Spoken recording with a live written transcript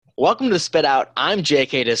Welcome to Spit Out. I'm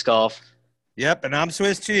JK Disc Golf. Yep, and I'm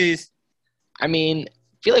Swiss cheese. I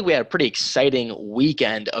feel like we had a pretty exciting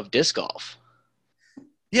weekend of disc golf.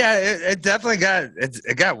 Yeah, it definitely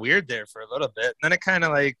got weird there for a little bit, and then it kind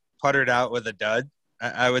of like puttered out with a dud.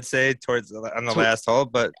 I would say on the So, last hole,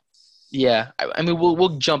 but yeah,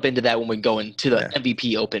 we'll jump into that when we go into the yeah.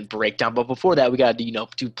 MVP Open breakdown. But before that, we got to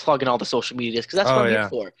do plug in all the social media because that's what Oh I'm here yeah,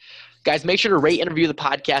 for. Guys, make sure to rate and review the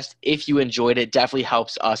podcast if you enjoyed it. Definitely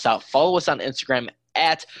helps us out. Follow us on Instagram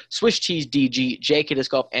at SwissCheeseDG, JK Disc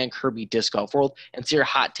Golf, and Kirby Disc Golf World. And see your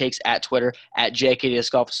hot takes at Twitter at JK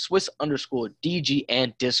Disc Golf, Swiss_DG,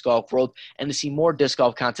 and Disc Golf World. And to see more disc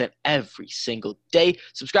golf content every single day,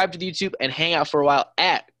 subscribe to the YouTube and hang out for a while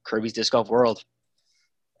at Kirby's Disc Golf World.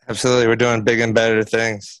 absolutely. We're doing big and better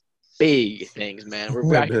things. Big things, man.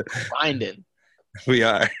 We're actually grinding. We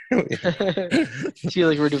are. I feel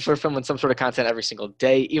like we're filming some sort of content every single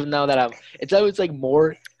day, even though that it's always like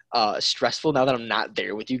more stressful now that I'm not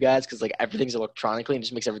there with you guys because like everything's electronically and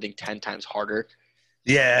just makes everything 10 times harder.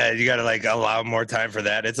 Yeah, you got to like allow more time for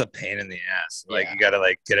that. It's a pain in the ass. Like you got to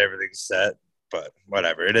like get everything set, but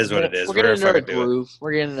whatever. It is what it is. We're getting in our groove.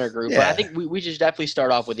 We're getting in our groove. Yeah. But I think we should definitely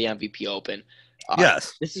start off with the MVP Open.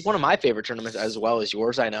 Yes. This is one of my favorite tournaments as well as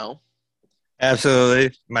yours, I know.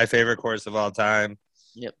 Absolutely. My favorite course of all time.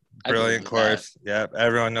 Yep. Brilliant course. Yep.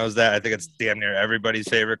 Everyone knows that. I think it's damn near everybody's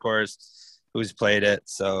favorite course who's played it.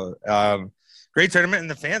 So, great tournament,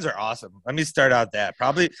 and the fans are awesome. Let me start out that.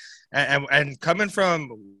 Probably, and coming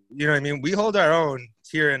from, you know what I mean, we hold our own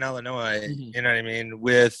here in Illinois, you know what I mean,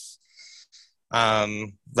 with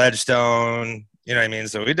Ledgestone, you know what I mean?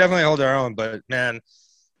 So we definitely hold our own, but, man,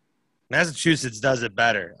 Massachusetts does it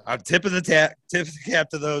better. I'm tip of the cap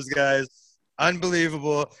to those guys.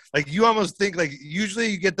 Unbelievable. Like you almost think like usually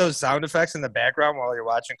you get those sound effects in the background while you're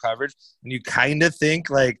watching coverage and you kind of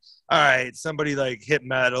think like, all right, somebody like hit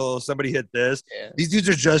metal, somebody hit this. Yeah. These dudes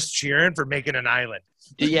are just cheering for making an island.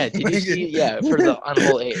 Yeah, did you see? Yeah, on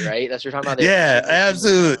hole 8, right? That's what you're talking about. Yeah,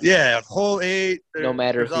 absolutely. Yeah, hole 8. No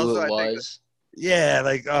matter who also, it was. Yeah,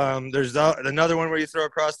 like there's another one where you throw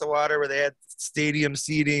across the water where they had stadium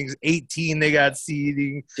seating. 18 they got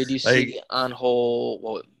seating. Did you see on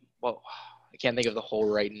hole? Well, I can't think of the hole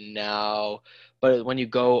right now. But when you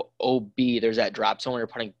go OB, there's that drop zone where you're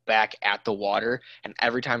putting back at the water, and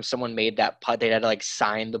every time someone made that putt, they had to like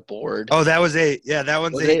sign the board. Oh, that was 8. Yeah, that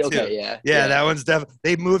one's 8 too. Okay, yeah. That one's definitely.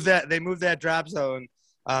 They moved that drop zone.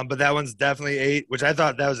 But that one's definitely 8, which I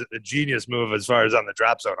thought that was a genius move as far as on the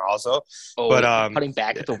drop zone also. Oh, but putting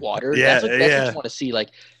back at the water. Yeah, that's what you want to see.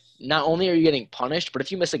 Like, not only are you getting punished, but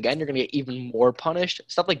if you miss again, you're going to get even more punished.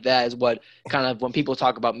 Stuff like that is what kind of when people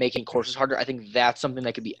talk about making courses harder, I think that's something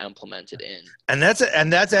that could be implemented in. And that's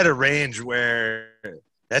at a range where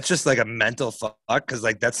that's just like a mental fuck because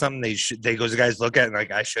like that's something those guys look at and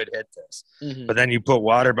like I should hit this, but then you put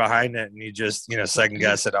water behind it and you just second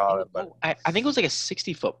guess it all. But I think it was like a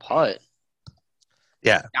 60-foot putt.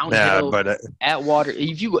 Yeah, downhill, but at water.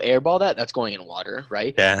 If you airball that's going in water,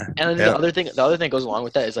 right? Yeah. And then the other thing that goes along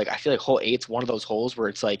with that is like I feel like hole 8's one of those holes where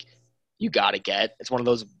it's like you gotta get. It's one of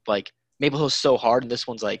those like Maple Hill's so hard, and this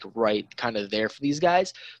one's like right kind of there for these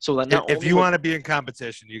guys. So if you want to be in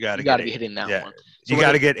competition, you gotta be hitting that one. So you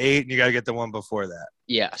gotta get 8, and you gotta get the one before that.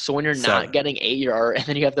 Yeah. So when you're not getting 8, and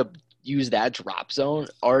then you have to use that drop zone,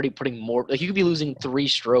 already putting more. Like you could be losing 3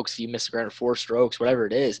 strokes if you miss the ground, or 4 strokes, whatever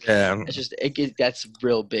it is. Yeah. It's just that's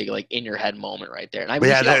real big, like in your head moment right there.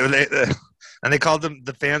 And they called them.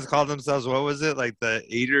 The fans called themselves. What was it like the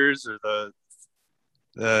Eaters or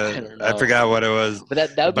I forgot what it was.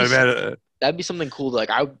 But that'd be something cool. Like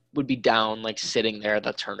I would be down, like sitting there at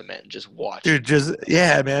the tournament and just watching. Dude,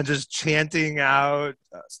 just chanting out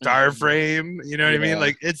Starframe. You know what I mean?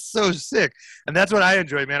 Like it's so sick, and that's what I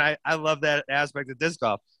enjoy, man. I love that aspect of disc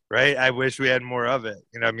golf. Right? I wish we had more of it.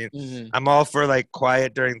 You know what I mean? I'm all for like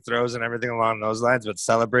quiet during throws and everything along those lines, but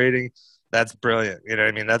celebrating. That's brilliant. You know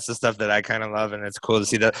what I mean? That's the stuff that I kind of love, and it's cool to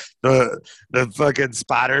see the fucking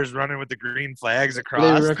spotters running with the green flags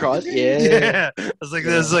across. Yeah. It's like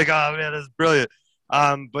this is like, oh man, that's brilliant.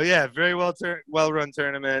 But yeah, very well run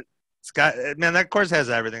tournament. It's got, man, that course has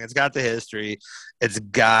everything. It's got the history, it's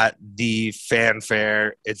got the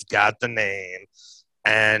fanfare, it's got the name,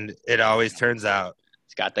 and it always turns out.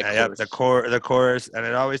 It's got the chorus, and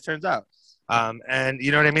it always turns out. And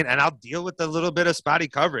you know what I mean? And I'll deal with a little bit of spotty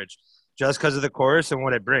coverage just because of the course and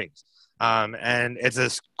what it brings. And it's a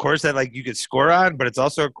course that like you could score on, but it's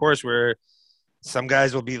also a course where some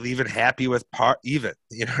guys will be leaving happy with even,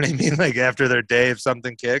 you know what I mean? Like after their day, if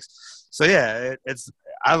something kicks. So yeah,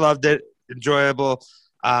 I loved it. Enjoyable.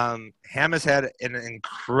 Hamas had an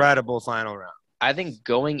incredible final round. I think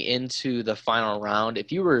going into the final round,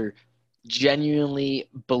 if you were genuinely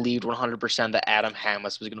believed 100% that Adam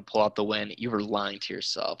Hamlis was going to pull out the win, you were lying to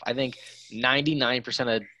yourself. I think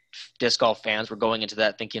 99% of disc golf fans were going into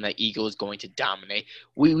that thinking that Eagle is going to dominate.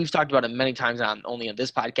 We've talked about it many times, not only on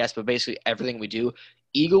this podcast, but basically everything we do.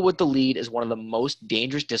 Eagle with the lead is one of the most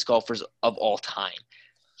dangerous disc golfers of all time.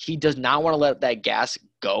 He does not want to let that gas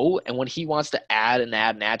go, and when he wants to add and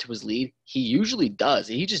add and add to his lead, he usually does.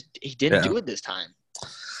 He didn't do it this time.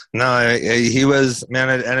 No, he was, man,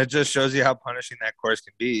 and it just shows you how punishing that course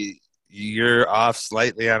can be. You're off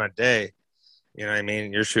slightly on a day. You know what I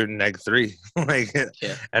mean? You're shooting neg 3.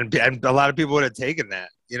 And a lot of people would have taken that.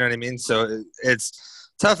 You know what I mean? So it's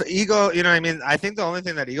tough. Eagle, you know what I mean? I think the only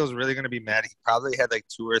thing that Eagle's really going to be mad, he probably had like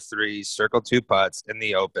 2 or 3 circle 2 putts in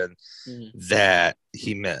the Open that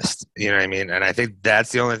he missed. You know what I mean? And I think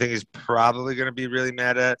that's the only thing he's probably going to be really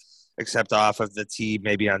mad at, except off of the tee,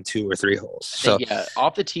 maybe on 2 or 3 holes. So yeah,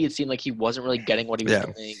 off the tee, it seemed like he wasn't really getting what he was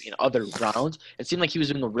doing in other rounds. It seemed like he was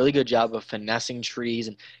doing a really good job of finessing trees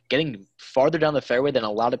and getting farther down the fairway than a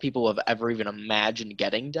lot of people have ever even imagined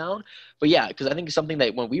getting down. But yeah, because I think something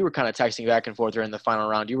that when we were kind of texting back and forth during the final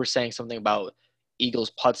round, you were saying something about Eagles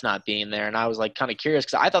putts not being there, and I was like kind of curious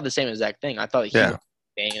because I thought the same exact thing. I thought he was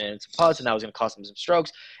banging in some putts and that was going to cost him some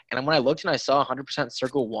strokes. And when I looked and I saw 100%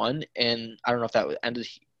 circle 1, and I don't know if that ended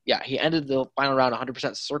 – yeah, he ended the final round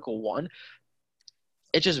 100% circle 1.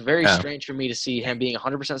 It's just very strange for me to see him being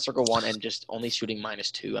 100% circle 1 and just only shooting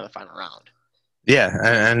 -2 on the final round. Yeah,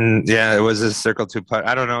 and it was a circle 2 putt.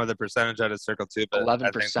 I don't know the percentage out of circle 2, but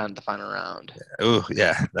 11% the final round. Oh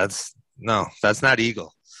yeah, that's not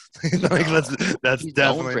Eagle. Like that's He's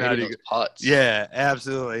definitely not Eagle. Putts. Yeah,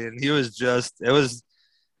 absolutely. And he was just it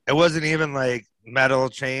wasn't even like metal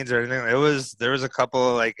chains or anything. There was a couple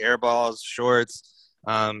of like air balls, shorts.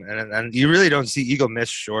 And you really don't see Eagle miss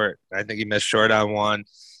short. I think he missed short on 1.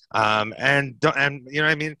 And you know what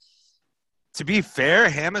I mean? To be fair,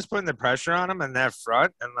 Ham is putting the pressure on him in that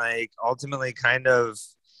front, and like ultimately kind of,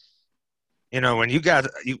 you know, when you got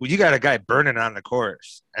a guy burning on the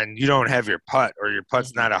course and you don't have your putt or your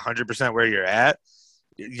putt's not 100% where you're at,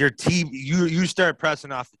 your tee, you start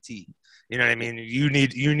pressing off the tee. You know what I mean? You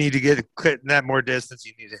need to get that more distance.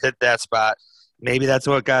 You need to hit that spot. Maybe that's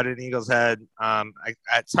what got in Eagle's head.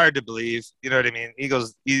 It's hard to believe. You know what I mean?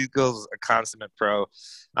 Eagle's a consummate pro.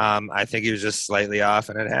 I think he was just slightly off,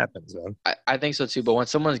 and it happens, man. I think so too. But when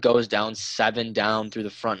someone goes down 7 down through the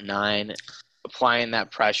front 9, applying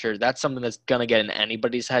that pressure, that's something that's going to get in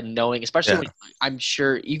anybody's head, knowing, especially when I'm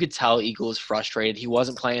sure you could tell Eagle was frustrated. He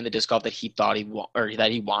wasn't playing the disc golf that he thought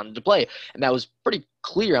that he wanted to play. And that was pretty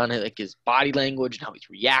clear on it, like his body language and how he's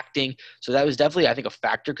reacting. So that was definitely, I think, a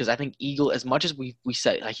factor, because I think Eagle, as much as we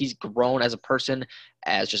said, like, he's grown as a person,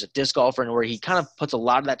 as just a disc golfer, and where he kind of puts a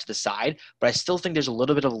lot of that to the side, but I still think there's a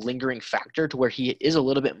little bit of a lingering factor to where he is a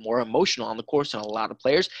little bit more emotional on the course than a lot of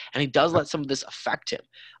players, and he does let some of this affect him.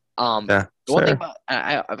 The one thing about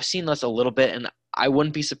I've seen this a little bit, and I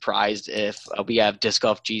wouldn't be surprised if we have Disc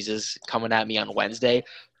Golf Jesus coming at me on Wednesday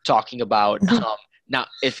talking about now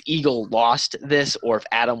if Eagle lost this or if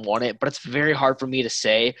Adam won it, but it's very hard for me to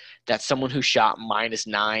say that someone who shot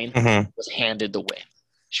 -9 was handed the win.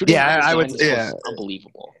 Shooting I would. Was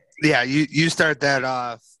unbelievable. Yeah, you start that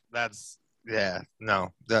off. That's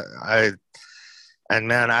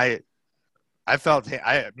I felt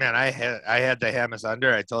I had the Hammis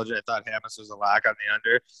under. I told you I thought Hammis was a lock on the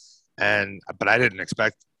under, but I didn't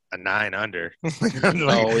expect a 9 under.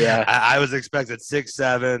 I was expecting 6,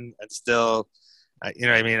 7, and still, you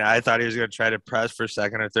know what I mean? I thought he was going to try to press for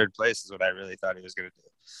 2nd or 3rd place is what I really thought he was going to do.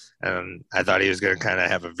 And I thought he was going to kind of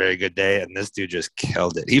have a very good day, and this dude just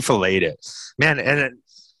killed it. He filleted it. Man, and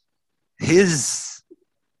he's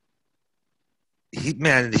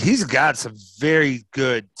got some very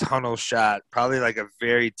good tunnel shot, probably like a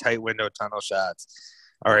very tight window tunnel shots,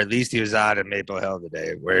 or at least he was on in Maple Hill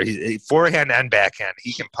today, where he forehand and backhand,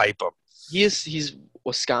 he can pipe them. He's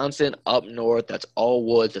Wisconsin up north. That's all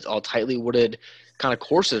woods. That's all tightly wooded kind of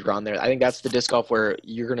courses around there. I think that's the disc golf where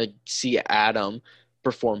you're going to see Adam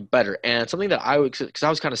perform better. And something that because I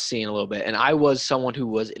was kind of seeing a little bit, and I was someone who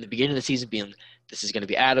was in the beginning of the season being, this is going to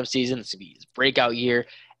be Adam's season. This is going to be his breakout year.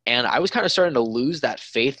 And I was kind of starting to lose that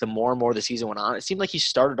faith the more and more the season went on. It seemed like he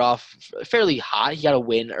started off fairly hot. He got a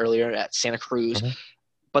win earlier at Santa Cruz,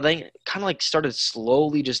 but then kind of like started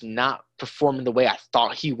slowly just not performing the way I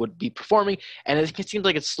thought he would be performing. And it seems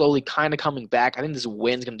like it's slowly kind of coming back. I think this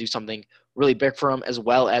win's going to do something really big for him, as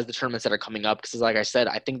well as the tournaments that are coming up. Because like I said,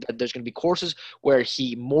 I think that there's going to be courses where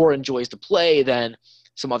he more enjoys to play than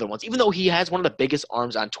some other ones, even though he has one of the biggest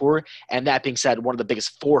arms on tour. And that being said, one of the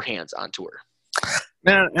biggest forehands on tour.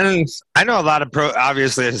 Man, and I know a lot of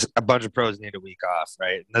obviously a bunch of pros need a week off,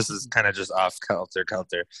 right? And this is kind of just off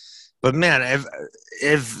kilter. But man,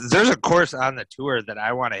 if there's a course on the tour that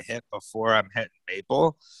I want to hit before I'm hitting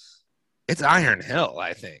Maple, it's Iron Hill,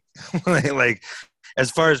 I think. like as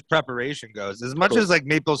far as preparation goes, as much as like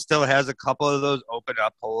Maple still has a couple of those open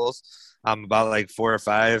up holes, about like 4 or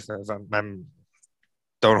 5. If I'm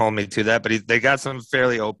don't hold me to that, but they got some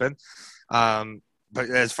fairly open. But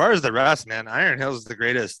as far as the rest, man, Iron Hill is the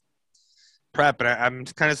greatest prep, and I'm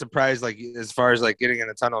kind of surprised, like as far as like getting in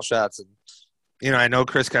the tunnel shots, and I know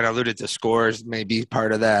Chris kind of alluded to scores, maybe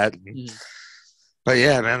part of that. But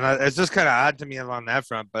yeah, man, it's just kind of odd to me along that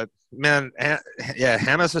front. But man, yeah,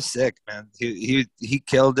 Hamas was sick, man. He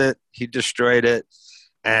killed it. He destroyed it,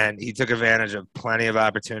 and he took advantage of plenty of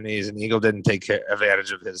opportunities. And Eagle didn't take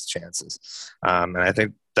advantage of his chances. And I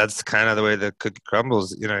think that's kind of the way the cookie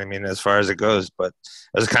crumbles. You know what I mean, as far as it goes. But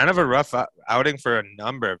it was kind of a rough outing for a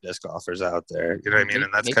number of disc golfers out there. You know what I mean,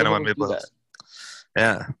 and that's kind of what people.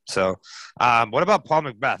 Yeah. So, what about Paul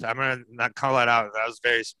McBeth? I'm gonna not call that out. I was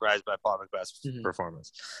very surprised by Paul McBeth's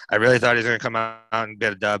performance. I really thought he was gonna come out and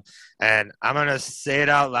get a dub, and I'm gonna say it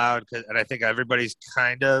out loud and I think everybody's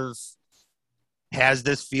kind of has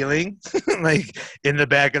this feeling, like in the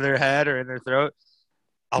back of their head or in their throat.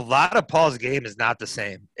 A lot of Paul's game is not the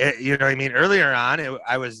same. You know what I mean? Earlier on,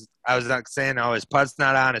 I was not saying, oh, his putt's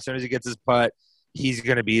not on. As soon as he gets his putt, he's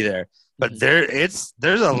gonna be there. But there's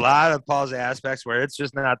a lot of Paul's aspects where it's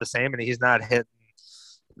just not the same, and he's not hitting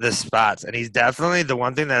the spots. And he's definitely the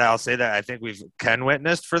one thing that I'll say that I think we've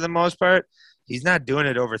witnessed for the most part. He's not doing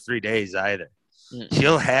it over 3 days either.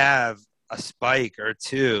 He'll have a spike or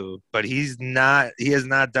two, but he has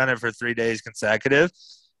not done it for 3 days consecutive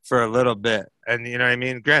for a little bit. And you know what I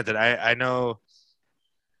mean? Granted, I know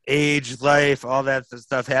age, life, all that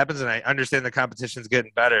stuff happens, and I understand the competition's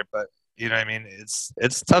getting better, but you know what I mean?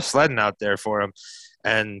 It's tough sledding out there for him.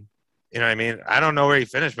 And you know what I mean? I don't know where he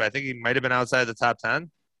finished, but I think he might have been outside the top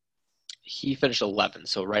 10. He finished 11,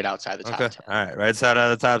 so right outside the top 10. All right, right outside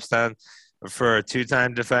of the top 10 for a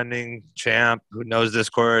 2-time defending champ who knows this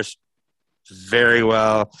course very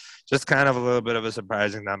well. Just kind of a little bit of a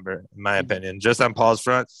surprising number, in my opinion, just on Paul's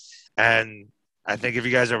front. And I think if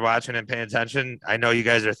you guys are watching and paying attention, I know you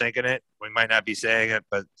guys are thinking it. We might not be saying it,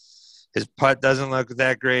 but his putt doesn't look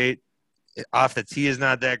that great. Off the tee is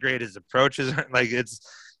not that great. His approach is like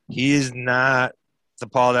he's not the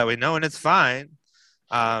Paul that we know, and it's fine.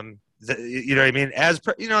 You know what I mean? As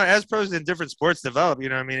pros in different sports develop, you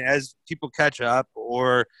know what I mean? As people catch up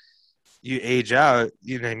or you age out,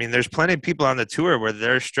 you know what I mean? There's plenty of people on the tour where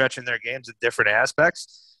they're stretching their games in different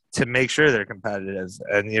aspects to make sure they're competitive.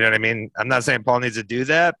 And you know what I mean? I'm not saying Paul needs to do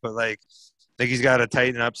that, but like I think he's got to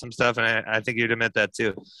tighten up some stuff, and I think you'd admit that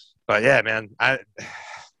too. But yeah, man,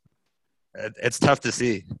 it's tough to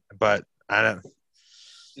see, but I don't.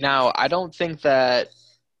 Now, I don't think that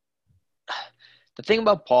the thing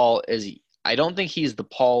about Paul is I don't think he's the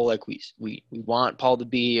Paul like we want Paul to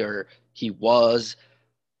be or he was,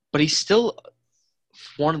 but he's still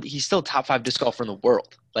he's still top 5 disc golfer in the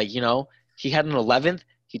world. Like, he had an 11th,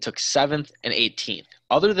 he took 7th and 18th.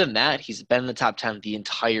 Other than that, he's been in the top 10 the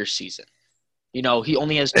entire season. He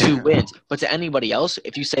only has 2 wins, but to anybody else,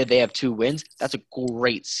 if you say they have 2 wins, that's a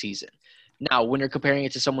great season. Now, when you're comparing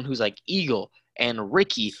it to someone who's like Eagle and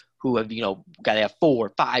Ricky, who have, got to have 4 or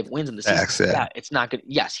 5 wins in the season, yeah, it's not good.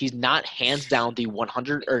 Yes, he's not hands down the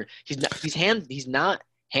 100, or he's not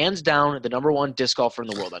hands down the number 1 disc golfer in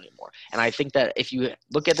the world anymore. And I think that if you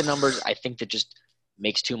look at the numbers, I think that just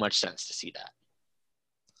makes too much sense to see that.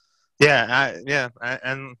 Yeah,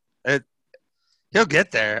 he'll get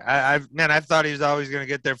there. I thought he was always going to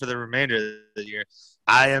get there for the remainder of the year.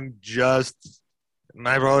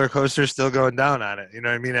 My roller coaster is still going down on it. You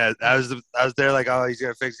know what I mean? I was there like, oh, he's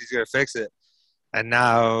going to fix it. And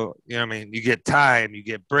now, you know what I mean? You get time, you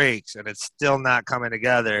get breaks, and it's still not coming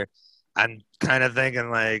together. I'm kind of thinking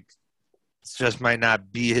like, it just might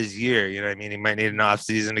not be his year. You know what I mean? He might need an off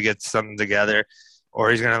season to get something together,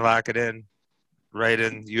 or he's going to lock it in right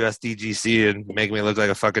in USDGC and make me look like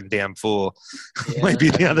a fucking damn fool. Yeah. might be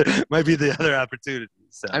the other opportunity.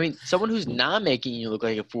 So. I mean, someone who's not making you look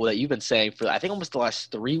like a fool that you've been saying for, I think, almost the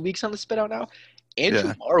last 3 weeks on the Spit Out now,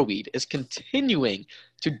 Andrew Marweed is continuing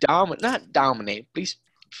to not dominate, but he's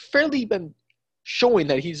fairly been showing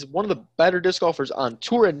that he's one of the better disc golfers on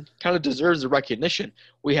tour and kind of deserves the recognition.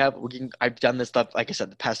 I've done this stuff, like I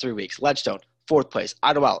said, the past 3 weeks. Ledgestone, 4th place.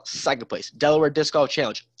 Idlewild, 2nd place. Delaware Disc Golf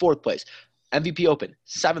Challenge, 4th place. MVP Open,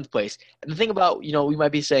 7th place. And the thing about, we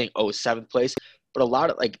might be saying, 7th place, but a lot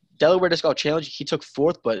of, like, Delaware Disc Golf Challenge, he took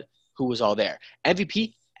 4th, but who was all there?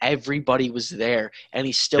 MVP, everybody was there, and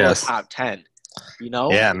he's still a top 10.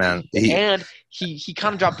 Yeah, man. And he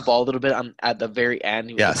kind of dropped the ball a little bit at the very end.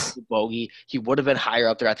 He was a bogey. He would have been higher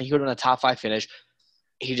up there. I think he would have been a top 5 finish.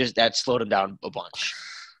 That slowed him down a bunch.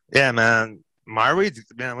 Yeah, man. Marweed,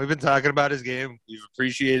 man, we've been talking about his game. We've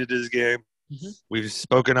appreciated his game. Mm-hmm. We've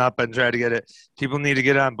spoken up and tried to get it. People need to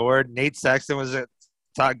get on board. Nate Sexton was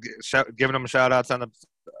giving him shout outs on the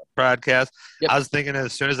broadcast. Yep. I was thinking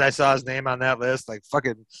as soon as I saw his name on that list, like,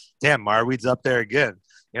 fucking damn, Marweed's up there again.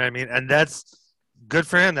 You know what I mean? And that's good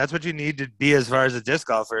for him. That's what you need to be as far as a disc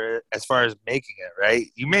golfer, as far as making it, right?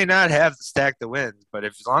 You may not have to stack the wins, but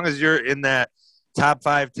as long as you're in that top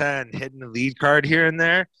 5, 10, hitting the lead card here and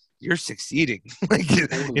there, you're succeeding. Like, you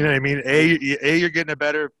know what I mean? A, you're getting a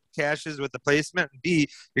better cashes with the placement. And B,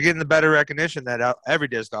 you're getting the better recognition that every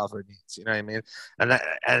disc golfer needs. You know what I mean?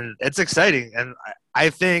 And it's exciting. And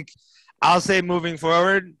I think I'll say moving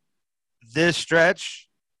forward, this stretch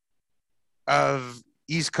of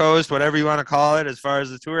East Coast, whatever you want to call it, as far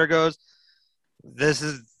as the tour goes, this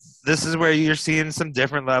is where you're seeing some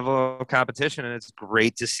different level of competition, and it's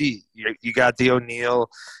great to see. You got the O'Neill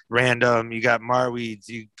random, you got Marweeds,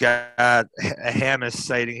 you got a Hammes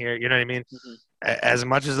sighting here. You know what I mean? Mm-hmm. As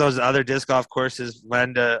much as those other disc golf courses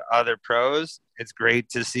lend to other pros, it's great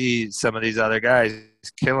to see some of these other guys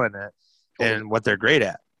killing it and what they're great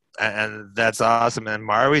at. And that's awesome. And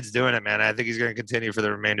Marweed's doing it, man. I think he's going to continue for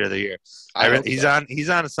the remainder of the year. He's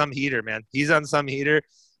on some heater, man. He's on some heater,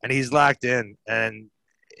 and he's locked in. And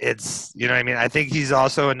it's, you know what I mean? I think he's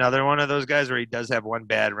also another one of those guys where he does have one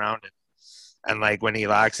bad round. And, like, when he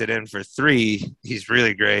locks it in for 3, he's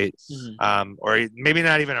really great. Mm-hmm. Or maybe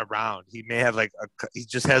not even a round. He may have, like, he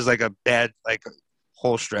just has, like, a bad, like,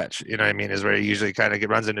 whole stretch. You know what I mean? Is where he usually kind of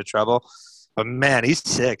runs into trouble. But, man, he's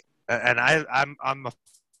sick. And I'm a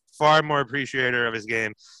far more appreciator of his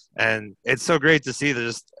game. And it's so great to see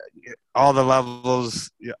just all the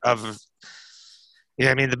levels of – you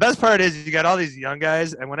know what I mean? The best part is you got all these young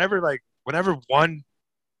guys, and whenever one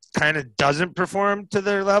kind of doesn't perform to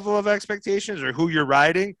their level of expectations or who you're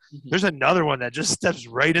riding, mm-hmm. there's another one that just steps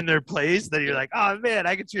right in their place that you're like, oh, man,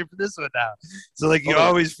 I can cheer for this one now. So, like, you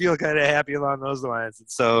always feel kind of happy along those lines. And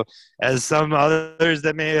so as some others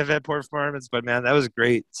that may have had poor performance, but, man, that was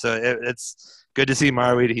great. So it's good to see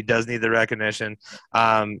Marweed. He does need the recognition.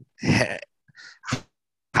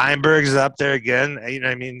 Heimberg's up there again. You know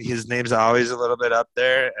what I mean? His name's always a little bit up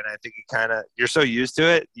there, and I think you're so used to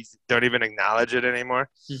it, you don't even acknowledge it anymore.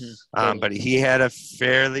 Mm-hmm. But he had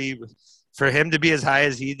for him to be as high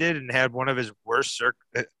as he did and had one of his worst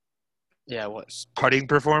putting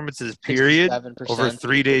performances, period, over a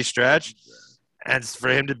 3-day stretch, and for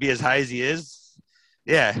him to be as high as he is,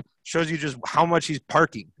 shows you just how much he's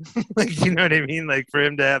parking. Like, you know what I mean? Like, for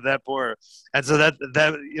him to have that poor. And so that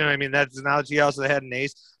you know what I mean? That's an analogy. He also had an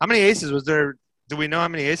ace. How many aces was there? Do we know how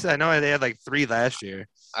many aces? I know they had like 3 last year.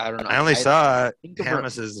 I don't know. I only saw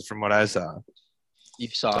Hammes's from what I saw. You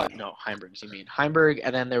saw Heimberg's. You mean Heimberg,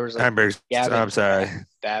 and then there was Heimberg's. I'm sorry.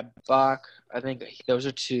 Babcock. I think those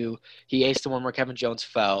are 2. He aced the one where Kevin Jones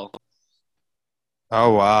fell.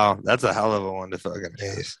 Oh wow, that's a hell of a one to fucking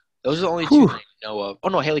ace. Those are the only 2 that I know of. Oh,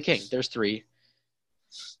 no, Haley King. There's 3.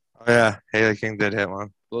 Oh, yeah. Haley King did hit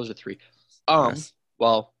one. Those are 3. Yes.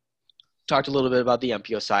 Well, talked a little bit about the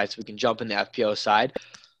MPO side, so we can jump in the FPO side.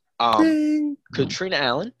 Katrina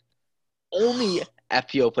Allen, only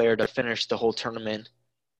FPO player to finish the whole tournament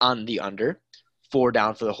on the under. 4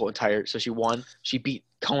 down for the whole entire – so she won. She beat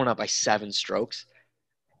Kona by 7 strokes.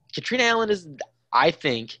 Katrina Allen is, I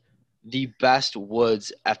think, the best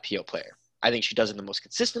Woods FPO player. I think she does it the most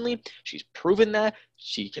consistently. She's proven that.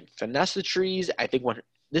 She can finesse the trees. I think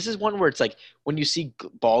this is one where it's like when you see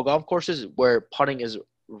ball golf courses where putting is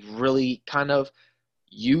really kind of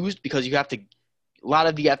used because you have to – a lot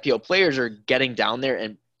of the FPO players are getting down there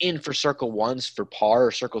and in for circle 1s for par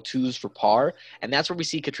or circle 2s for par. And that's where we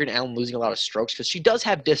see Katrina Allen losing a lot of strokes because she does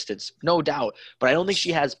have distance, no doubt. But I don't think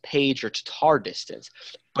she has Page or Tatar distance.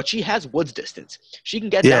 But she has Woods distance. She can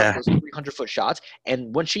get down those 300-foot shots.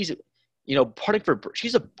 And when she's – putting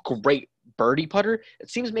she's a great birdie putter. It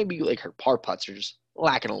seems maybe like her par putts are just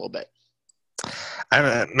lacking a little bit.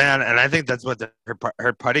 Man, and I think that's what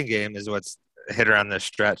her putting game is what's hit her on this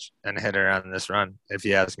stretch and hit her on this run, if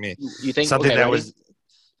you ask me. You think something that was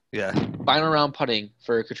 – final round putting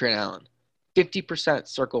for Katrina Allen, 50%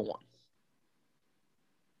 circle 1.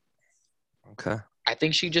 Okay. I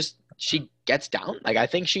think she gets down. Like, I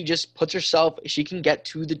think she just puts herself – she can get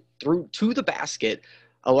to the basket –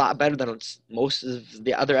 a lot better than most of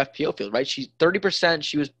the other FPO field, right? She's 30%.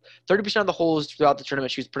 She was 30% of the holes throughout the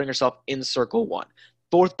tournament. She was putting herself in circle 1,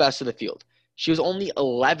 4th best of the field. She was only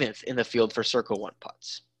 11th in the field for circle 1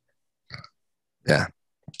 putts. Yeah.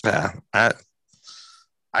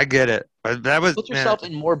 I get it, but that was Puts man. herself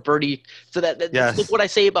in more birdie. So that's Yes. like what I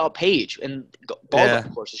say about Paige and golf Yeah.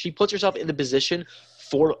 courses. She puts herself in the position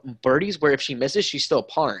for birdies where if she misses, she's still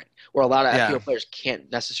parring. Where a lot of Yeah. FPO players can't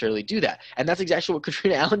necessarily do that, and that's exactly what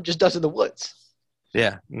Katrina Allen just does in the woods.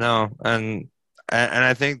 Yeah. No. And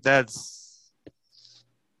I think that's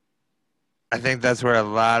where a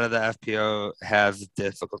lot of the FPO have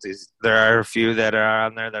difficulties. There are a few that are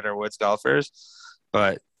on there that are woods golfers,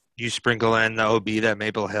 but you sprinkle in the OB that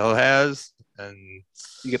Maple Hill has, and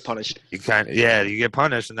You get punished. you get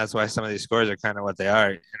punished, and that's why some of these scores are kind of what they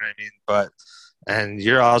are. You know what I mean? And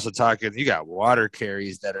you're also talking, you got water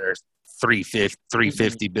carries that are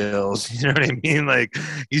 350 bills. You know what I mean? Like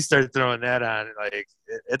you start throwing that on, like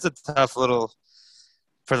it's a tough little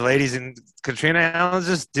for the ladies, and Katrina Allen's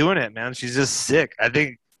just doing it, man. She's just sick. I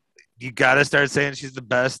think you got to start saying she's the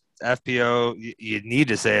best FPO. You need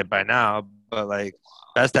to say it by now, but like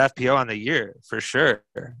best FPO on the year for sure.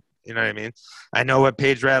 You know what I mean? I know what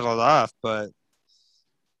Paige rattled off, but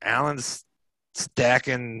Allen's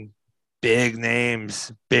stacking big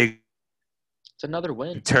names, big It's another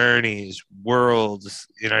win. attorneys, worlds.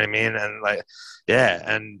 You know what I mean? And like, yeah,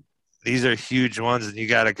 and these are huge ones, and you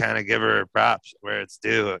got to kind of give her props where it's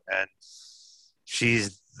due. And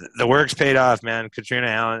the work's paid off, man. Katrina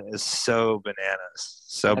Allen is so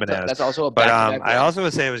bananas. That's also a But back-to-back I win. also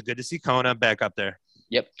would say it was good to see Kona back up there.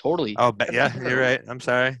 Yep, totally. Oh, but yeah, you're right. I'm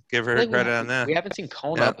sorry. Give her credit on that. We haven't seen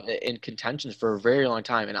Kona in contentions for a very long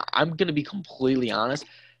time, and I'm going to be completely honest.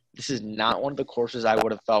 This is not one of the courses I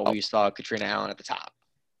would have thought we saw Katrina Allen at the top.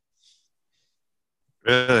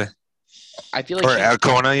 Really? I feel like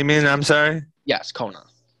Kona, you mean? I'm sorry. Yes, Kona.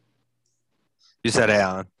 You said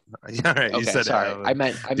Allen. All right, Okay, you said sorry. Allen. I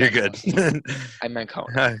meant You're good. I meant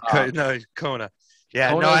Kona. No, Kona. Yeah,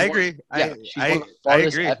 Kona no, I agree. she's one of the I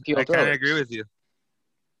farthest agree. FPO I kind throwers. of agree with you.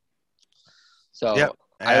 So Yep,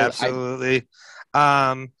 absolutely.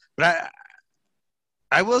 But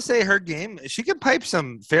I will say her game, she can pipe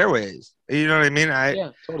some fairways. You know what I mean?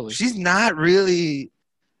 Yeah, totally. She's not really.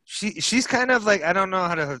 She's kind of like, I don't know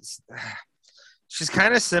how to. She's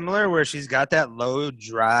kind of similar where she's got that low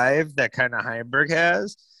drive that kind of Heimberg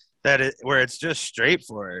has, where it's just straight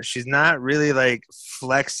for her. She's not really like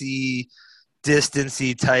flexy,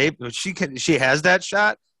 distancy type. But she has that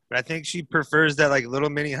shot, but I think she prefers that like little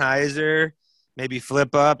mini hyzer, maybe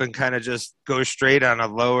flip up and kind of just go straight on a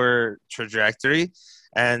lower trajectory.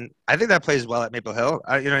 And I think that plays well at Maple Hill.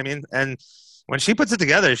 You know what I mean? And when she puts it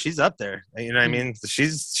together, she's up there. You know what I mean?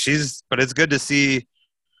 But it's good to see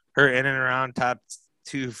her in and around top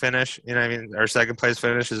 2 finish. You know what I mean? Our second place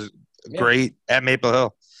finish is great at Maple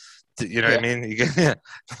Hill. You know what I mean? You get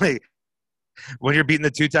like when you're beating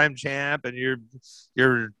the 2-time champ and you're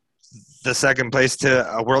the second place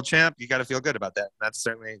to a world champ, you got to feel good about that. That's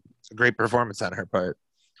certainly a great performance on her part.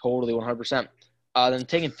 Totally, 100%. Then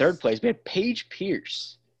taking third place, we had Paige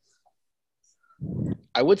Pierce.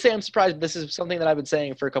 I would say I'm surprised, but this is something that I've been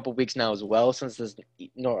saying for a couple of weeks now as well, since this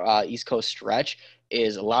East Coast stretch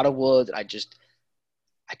is a lot of woods. I just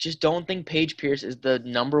don't think Paige Pierce is the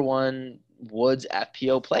number one woods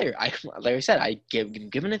FPO player. Like I said, I'm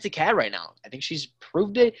giving it to Kat right now. I think she's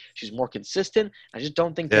proved it. She's more consistent. I just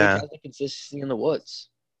don't think Paige has the consistency in the woods.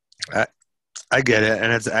 I get it,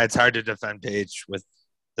 and it's hard to defend Paige with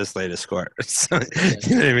this latest score. So,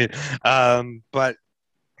 you know what I mean? But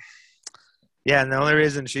yeah, and the only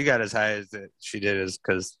reason she got as high as that she did is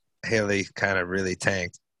because Haley kind of really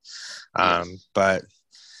tanked. But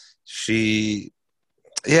I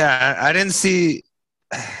didn't see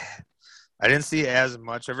as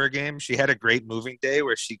much of her game. She had a great moving day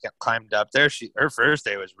where she climbed up there. Her first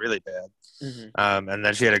day was really bad. Mm-hmm. And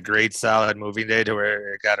then she had a great solid moving day to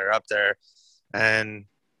where it got her up there. And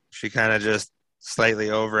she kind of just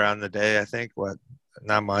slightly over on the day, I think.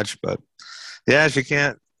 Not much, but yeah, she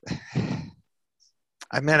can't.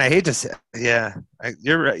 I hate to say, yeah,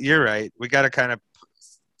 you're right. You're right. We got to kind of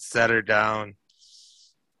set her down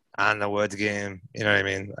on the woods game. You know what I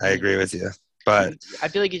mean? I agree with you, but I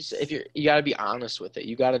feel like you got to be honest with it.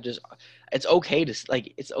 You got to it's okay to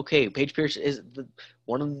it's okay. Paige Pierce is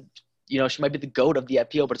one of she might be the GOAT of the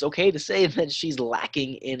FPO, but it's okay to say that she's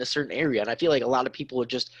lacking in a certain area. And I feel like a lot of people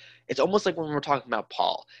it's almost like when we're talking about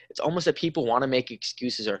Paul, it's almost that people want to make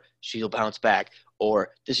excuses or she'll bounce back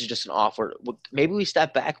or this is just an offer. Maybe we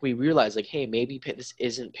step back and we realize like, hey, maybe this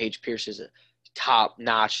isn't Paige Pierce's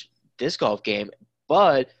top-notch disc golf game,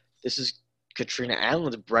 but this is Katrina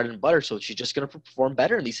Allen's bread and butter, so she's just going to perform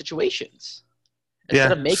better in these situations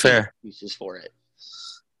instead of making excuses for it.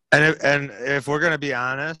 And if we're going to be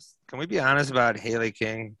honest, can we be honest about Haley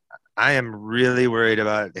King? I am really worried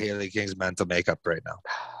about Haley King's mental makeup right now.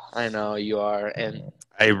 I know you are, and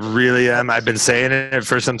I really am. I've been saying it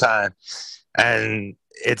for some time, and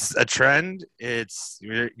it's a trend.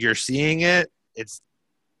 You're seeing it. It's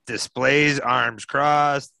displays, arms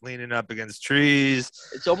crossed, leaning up against trees.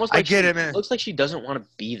 it's almost I like get she it, man. looks like she doesn't want to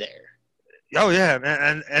be there. Oh yeah,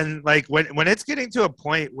 man. And like when it's getting to a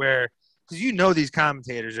point where, because these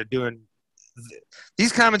commentators are doing,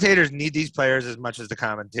 these commentators need these players as much as the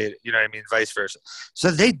commentator, you know what I mean, vice versa.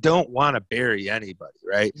 So they don't want to bury anybody,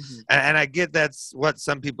 right? Mm-hmm. And I get that's what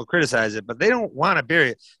some people criticize it, but they don't want to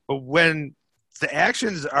bury it. But when the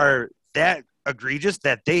actions are that egregious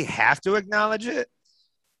that they have to acknowledge it,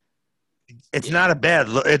 it's not a bad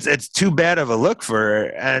look. It's too bad of a look for her.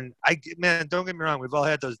 And man, don't get me wrong, we've all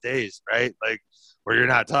had those days, right? Like where you're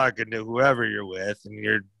not talking to whoever you're with, and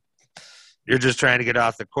you're just trying to get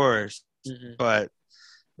off the course. Mm-hmm. But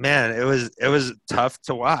man, it was tough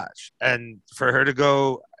to watch. And for her to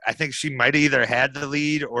go, I think she might have either had the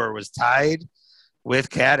lead or was tied with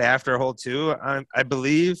Kat after hole 2, I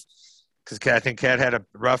believe, because I think Kat had a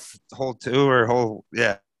rough hole 2 or hole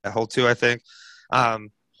 2, I think.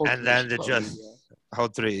 And then hole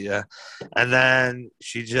 3, yeah. And then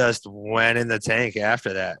she just went in the tank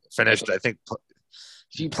after that. Finished, I think,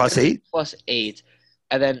 plus 8. Plus 8.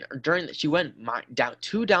 And then she went down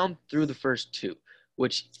 2 down through the first 2,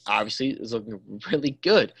 which obviously is looking really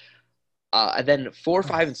good. And then 4,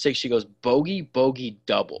 5, and 6, she goes bogey, bogey,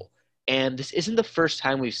 double. And this isn't the first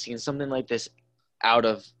time we've seen something like this out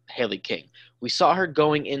of Hailey King. We saw her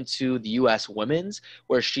going into the U.S. Women's,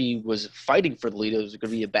 where she was fighting for the lead. It was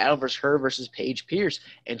going to be a battle versus Paige Pierce,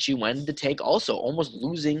 and she went into tank also, almost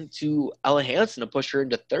losing to Ella Hansen to push her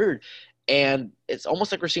into third. And it's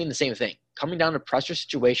almost like we're seeing the same thing, coming down to pressure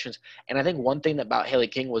situations. And I think one thing about Hailey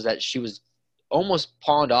King was that she was almost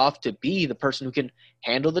pawned off to be the person who can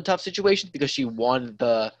handle the tough situations because she won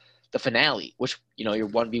the finale, which, your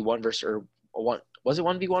 1v1 versus, or one, was it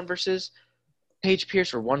 1v1 versus Paige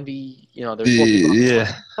Pierce, or 1v, there's 4 people,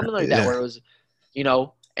 something like that, where it was,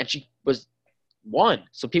 and she was won.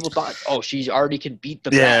 So people thought, oh, she already can beat the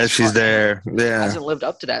best. Yeah, she's there. Yeah. Hasn't lived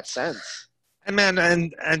up to that since. And man,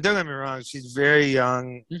 and don't get me wrong, she's very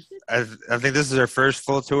young. I think this is her first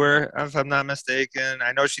full tour, if I'm not mistaken.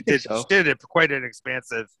 I know she did it quite an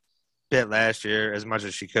expansive bit last year, as much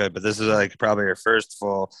as she could, but this is like probably her first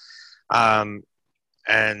full.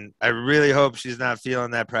 And I really hope she's not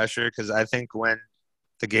feeling that pressure, because I think when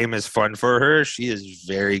the game is fun for her, she is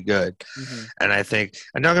very good. Mm-hmm. And I think,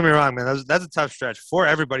 and don't get me wrong, man, that's a tough stretch. 4,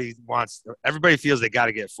 everybody feels they got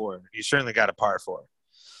to get 4. You certainly got a par 4.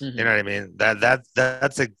 Mm-hmm. You know what I mean?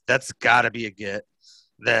 That's got to be a get.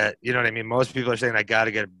 That, you know what I mean? Most people are saying, I got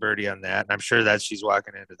to get a birdie on that. And I'm sure that she's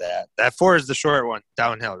walking into that. That 4 is the short one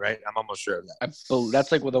downhill, right? I'm almost sure of that.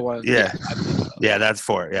 That's like what the one. Yeah. Yeah, that's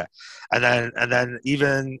 4. Yeah. And then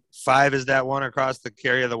even 5 is that one across the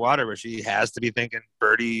carry of the water where she has to be thinking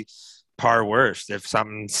birdie par worst if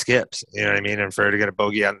something skips, you know what I mean? And for her to get a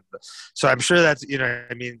bogey on. So I'm sure that's, you know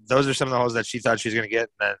what I mean? Those are some of the holes that she thought she was going to get.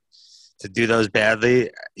 And then to do those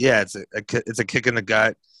badly, yeah, it's a kick in the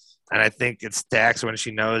gut. And I think it stacks when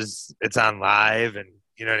she knows it's on live, and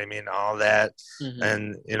you know what I mean, all that. Mm-hmm.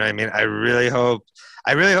 And you know what I mean, I really hope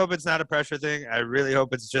it's not a pressure thing. I really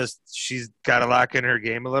hope it's just she's got to lock in her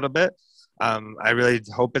game a little bit. I really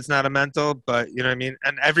hope it's not a mental, but you know what I mean.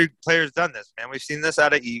 And every player's done this, man. We've seen this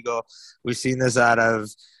out of Eagle. We've seen this out of,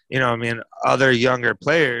 you know, I mean, other younger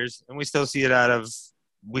players, and we still see it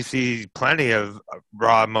we see plenty of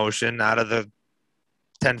raw emotion out of the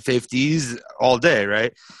 1050s all day,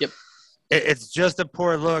 right? Yep. It's just a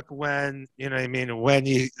poor look when, you know what I mean, when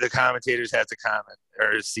the commentators have to comment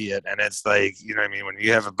or see it. And it's like, you know what I mean, when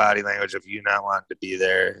you have a body language of you not wanting to be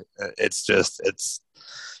there,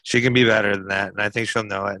 she can be better than that. And I think she'll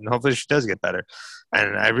know it. And hopefully she does get better.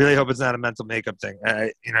 And I really hope it's not a mental makeup thing.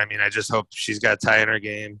 You know what I mean? I just hope she's got tie in her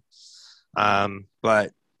game.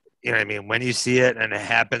 But, you know what I mean, when you see it and it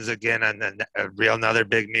happens again on another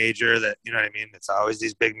big major that, you know what I mean, it's always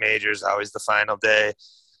these big majors, always the final day.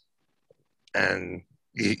 And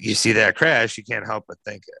you see that crash, you can't help but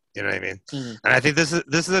think it. You know what I mean? Mm-hmm. And I think this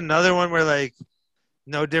is another one where, like,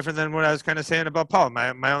 no different than what I was kind of saying about Paul.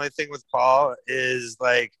 My only thing with Paul is,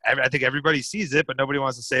 like, I think everybody sees it, but nobody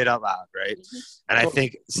wants to say it out loud, right? Mm-hmm. And I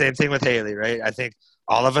think same thing with Hailey, right? I think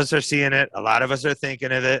all of us are seeing it. A lot of us are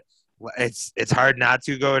thinking of it. It's hard not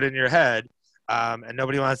to go it in your head, and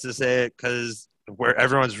nobody wants to say it because where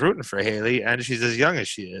everyone's rooting for Hailey, and she's as young as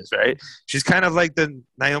she is, right? She's kind of like the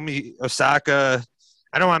Naomi Osaka.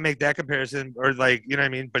 I don't want to make that comparison, or like, you know what I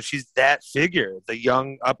mean? But she's that figure, the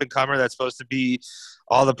young up-and-comer that's supposed to be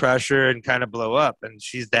all the pressure and kind of blow up. And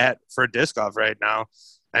she's that for disc golf right now.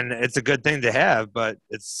 and it's a good thing to have, but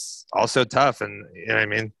it's also tough, and you know what I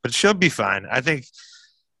mean. But she'll be fine. I think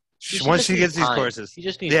once she gets these courses,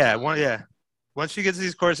 once she gets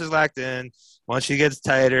these courses locked in, once she gets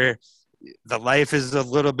tighter, the life is a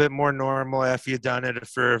little bit more normal after you've done it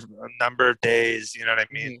for a number of days. You know what I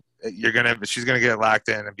mean? She's gonna get locked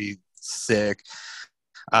in and be sick.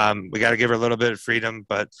 We got to give her a little bit of freedom,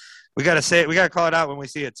 but we got to call it out when we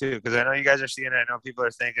see it too, because I know you guys are seeing it. I know people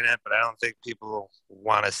are thinking it, but I don't think people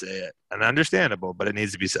want to say it. And understandable, but it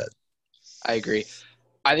needs to be said. I agree.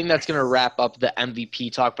 I think that's going to wrap up the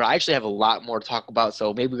MVP talk, but I actually have a lot more to talk about,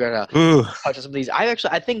 so maybe we're going to touch on some of these.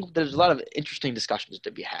 I think there's a lot of interesting discussions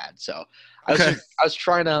to be had. So I was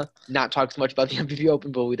trying to not talk so much about the MVP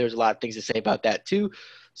Open, but there's a lot of things to say about that too.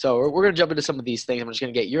 So we're going to jump into some of these things. I'm just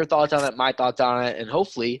going to get your thoughts on it, my thoughts on it, and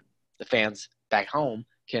hopefully the fans back home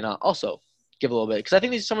can also give a little bit. Because I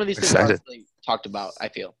think some of these things are really talked about, I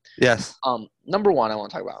feel. Yes. Number one I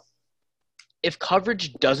want to talk about. If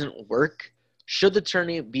coverage doesn't work, should the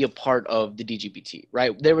tourney be a part of the DGBT,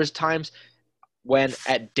 right? There was times when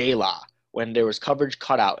at De La, when there was coverage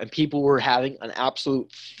cut out and people were having an absolute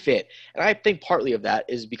fit. And I think partly of that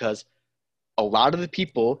is because a lot of the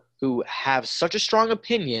people who have such a strong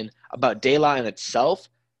opinion about De La in itself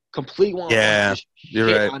completely want to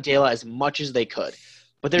shit on De La as much as they could.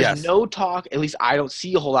 But there's no talk, at least I don't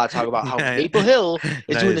see a whole lot of talk about how Maple Hill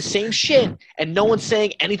is doing the same shit and no one's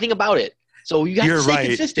saying anything about it. So you have to stay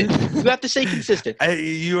consistent. You have to stay consistent.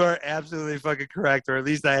 You are absolutely fucking correct, or at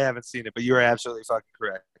least I haven't seen it, but you are absolutely fucking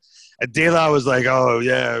correct. And De La was like, oh,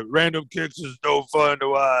 yeah, random kicks is no fun to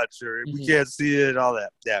watch, or we can't see it, all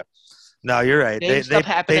that. Yeah. No, you're right. Stuff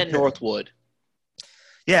happened at Northwood.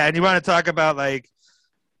 Yeah, and you want to talk about, like,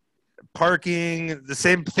 parking, the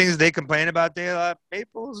same things they complain about De La.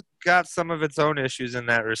 Maple's got some of its own issues in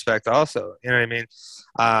that respect also. You know what I mean?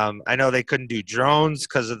 I know they couldn't do drones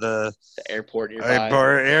because of the airport nearby.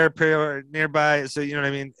 Airport nearby. So, you know what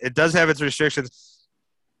I mean? It does have its restrictions.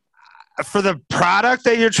 For the product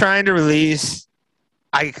that you're trying to release,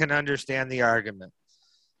 I can understand the argument.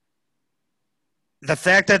 The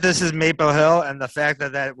fact that this is Maple Hill and the fact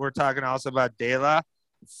that we're talking also about De La,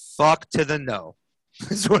 fuck to the no.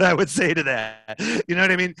 Is what I would say to that. You know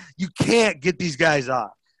what I mean? You can't get these guys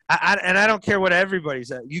off. And I don't care what everybody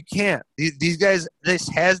says. You can't. These guys, this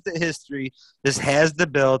has the history. This has the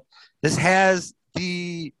build. This has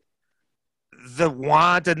the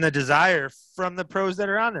want and the desire from the pros that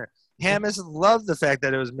are on there. Hamas loved the fact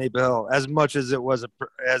that it was Maple Hill as much as it was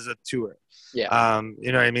as a tour. Yeah.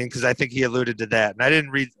 You know what I mean? Because I think he alluded to that. And I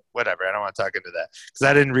didn't read – whatever. I don't want to talk into that because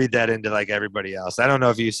I didn't read that into like everybody else. I don't know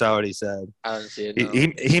if you saw what he said. I didn't see it.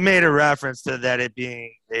 No. He made a reference to that it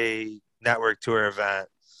being a network tour event,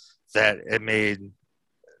 that it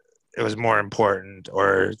was more important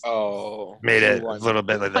or made it a little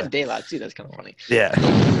bit like that. Daylight too. That's kind of funny. Yeah.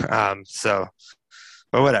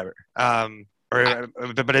 But whatever.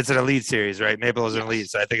 But it's an elite series, right? Maple is an elite,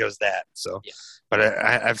 so I think it was that. So, but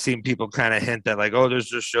I've seen people kind of hint that like, oh, there's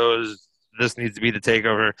just shows. This needs to be the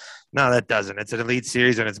takeover. No, that doesn't. It's an elite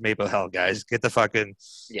series and it's Maple Hill, guys. Get the fucking.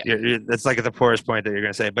 Yeah. That's like the poorest point that you're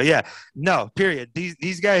gonna say, but yeah, no. Period.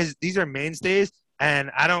 These guys, these are mainstays,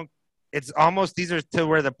 and I don't. It's almost these are to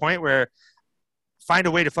where the point where find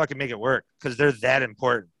a way to fucking make it work because they're that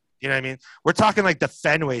important. You know what I mean? We're talking like the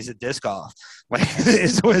Fenways at disc golf, like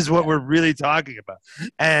is what we're really talking about.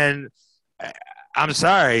 And I'm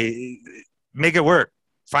sorry, make it work.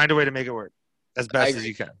 Find a way to make it work. As best as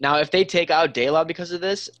you can. Now, if they take out De La because of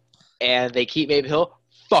this and they keep Maple Hill,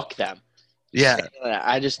 fuck them. Yeah.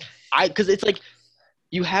 Because it's like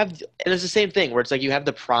you have, and it's the same thing where it's like you have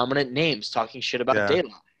the prominent names talking shit about De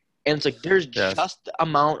La. And it's like there's just the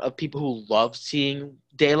amount of people who love seeing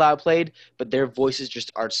De La played, but their voices just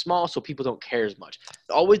are small, so people don't care as much.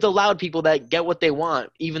 Always the loud people that get what they want,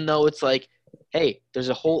 even though it's like, hey, there's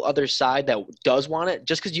a whole other side that does want it.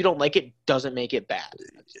 Just because you don't like it doesn't make it bad.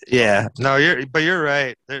 Yeah. No, you're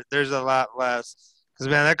right. There's a lot less. Because,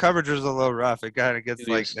 man, that coverage was a little rough. It kind of gets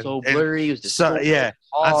like – so blurry. It was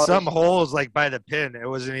on some holes, like by the pin, it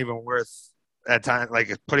wasn't even worth at time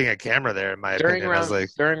like putting a camera there, in my opinion.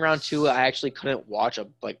 During round 2, I actually couldn't watch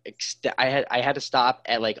I had to stop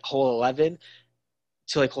at like hole 11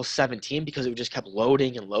 to like hole 17 because it just kept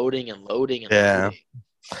loading and loading and loading and loading.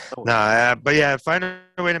 But yeah, find a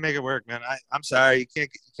way to make it work, man. I'm sorry, you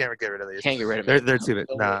can't get rid of these. Can't get rid of it. They're too big.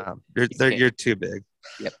 No, you're too big.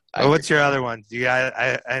 Yep. Well, what's your other one?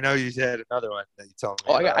 I know you had another one that you told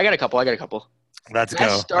me. Oh, I got a couple. Let's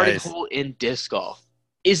go. Starting hole in disc golf.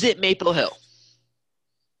 Is it Maple Hill?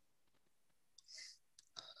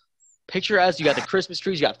 picturesque. You got the Christmas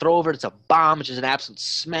trees. You got throw over. It's a bomb, which is an absolute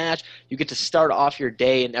smash. You get to start off your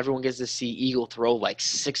day, and everyone gets to see Eagle throw like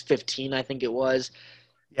 6:15, I think it was.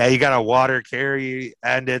 Yeah, you got a water carry,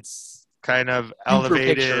 and it's kind of Super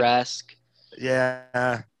elevated. picturesque.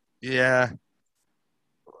 Yeah.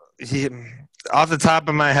 Off the top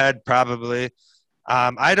of my head, probably.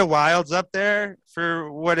 Ida Wild's up there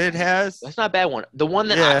for what it has. That's not a bad one. The one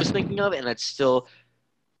that I was thinking of, and it's still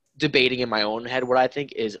debating in my own head what I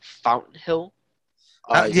think is Fountain Hill.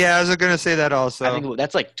 I was going to say that also. I think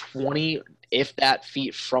that's like 20, if that,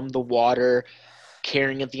 feet from the water,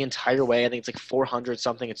 carrying it the entire way. I think it's like 400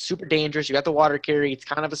 something. It's super dangerous. You got the water carry. It's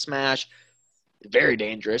kind of a smash. Very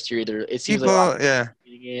dangerous. It seems like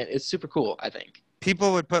it's super cool, I think.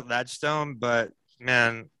 People would put Ledgestone, but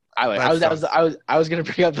man, I was gonna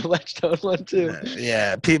bring up the Ledgestone one too.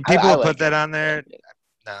 Yeah, people put that on there.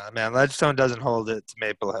 Nah, man, Ledgestone doesn't hold it to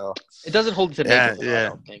Maple Hill. It doesn't hold it to Maple Hill. I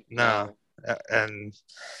don't think. No. And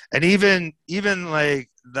even like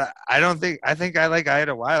I think I like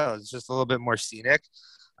Ida Wild. It's just a little bit more scenic.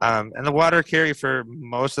 And the water carry for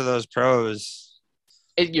most of those pros.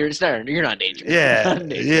 You're not dangerous. Yeah.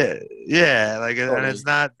 Like, totally. And it's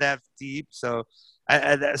not that deep. So,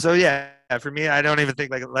 for me, I don't even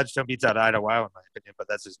think like Ledgestone beats out Ida Wild in my opinion, but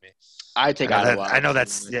that's just me. I take Ida Wild. I know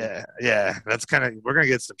that's that's kind of, we're gonna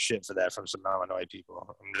get some shit for that from some Illinois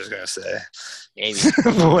people. I'm just gonna say, maybe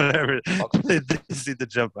whatever. They just need to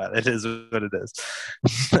jump on it. It is what it is.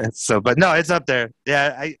 So, but no, it's up there.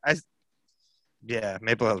 Yeah,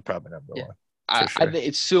 Maple Hill's probably number one. I think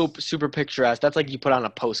it's super picturesque. That's like you put on a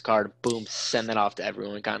postcard, boom, send that off to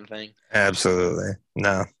everyone, kind of thing. Absolutely.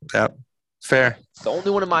 No. Yep. Fair. The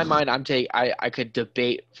only one in my mind I could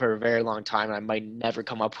debate for a very long time, and I might never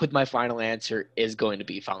come up with my final answer, is going to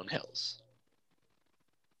be Fountain Hills.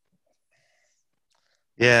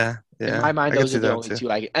 Yeah. In my mind, those are the only two.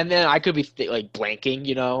 And then I could be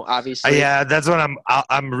blanking, obviously. Yeah, that's what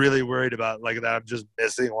I'm really worried about. Like that, I'm just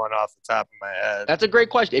missing one off the top of my head. That's a great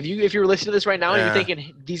question. If you're listening to this right now and you're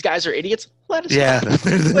thinking these guys are idiots, let us know.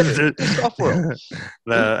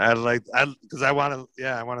 Because I want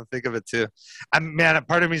to think of it too.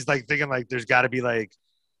 Part of me is like thinking like there's got to be like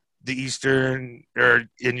the Eastern or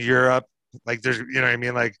in Europe. Like there's, you know what I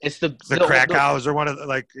mean? Like it's the Krakows or one of the,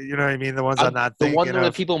 like, you know what I mean? The ones I'm not thinking of. The one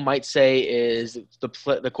that people might say is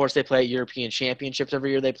the course they play at European Championships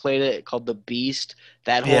every year. They played it called the Beast.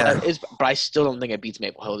 That whole but I still don't think it beats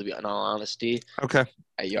Maple Hill, to be in all honesty. Okay.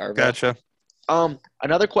 At Yarva. Gotcha.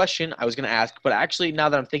 Another question I was going to ask, but actually now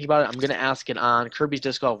that I'm thinking about it, I'm going to ask it on Kirby's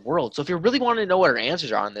Disc Golf World. So if you really want to know what our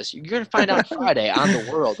answers are on this, you're going to find out Friday on the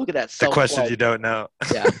World. Look at that. The questions you don't know.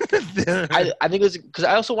 Yeah. I think it was because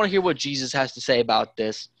I also want to hear what Jesus has to say about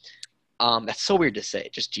this. That's so weird to say,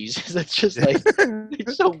 just Jesus. That's just like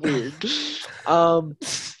it's so weird.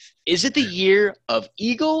 Is it the year of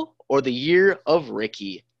Eagle or the year of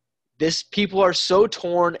Ricky? People are so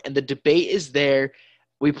torn, and the debate is there.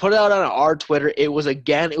 We put it out on our Twitter. It was like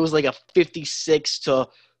a 56 to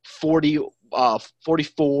 40,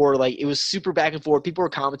 44. Like it was super back and forth. People were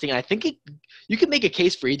commenting. And I think you can make a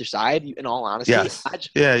case for either side. In all honesty, yes.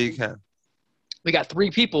 Yeah, you can. We got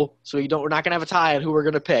 3 people, so we're not gonna have a tie on who we're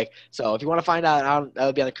gonna pick. So if you want to find out,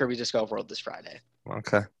 that'll be on the Kirby's Disc Golf World this Friday.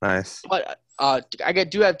 Okay, nice. But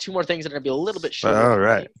do have 2 more things that are gonna be a little bit shorter. All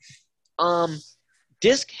right.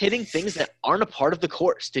 Disc hitting things that aren't a part of the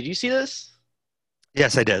course. Did you see this?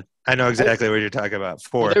 Yes, I did. I know exactly what you're talking about.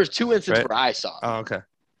 4. Well, there was 2 instances where I saw. Oh, okay.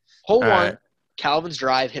 Hole 1, right. Calvin's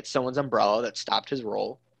drive hit someone's umbrella that stopped his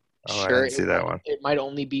roll. Oh, sure, I didn't see that one. It might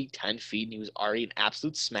only be 10 feet, and he was already an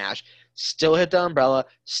absolute smash. Still hit the umbrella.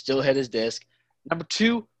 Still hit his disc. Number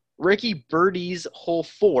 2, Ricky birdies hole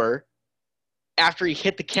 4 after he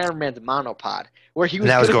hit the cameraman's monopod, where he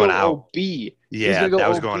was going out. OB. Yeah, that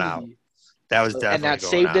was going out. That was definitely and that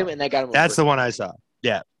saved him, and that got him. That's the one I saw.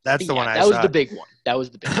 Yeah, that's the one I saw. That was the big one.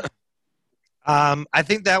 I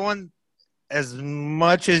think that one, as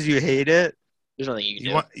much as you hate it, there's nothing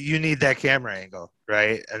you can do. You need that camera angle,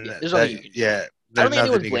 right? And there's nothing you can do. Yeah. I don't think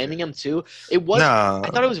anyone's blaming him, too. I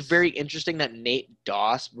thought it was very interesting that Nate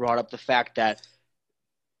Doss brought up the fact that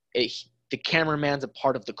the cameraman's a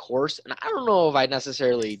part of the course. And I don't know if I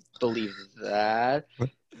necessarily believe that.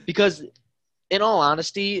 Because, in all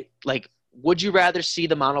honesty, like, would you rather see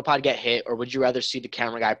the monopod get hit, or would you rather see the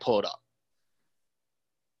camera guy pull it up?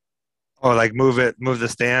 Oh, like move the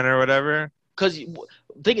stand or whatever? Because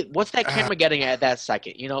what's that camera getting at that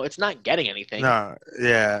second? It's not getting anything. No,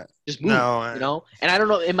 yeah. Just move, And I don't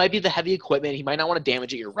know. It might be the heavy equipment. He might not want to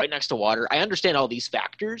damage it. You're right next to water. I understand all these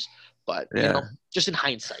factors, but, just in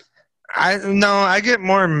hindsight. I get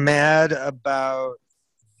more mad about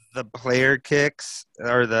the player kicks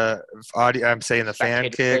or the audio. I'm saying the fan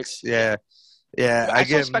kicks. Yeah. I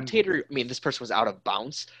saw a spectator. I mean, this person was out of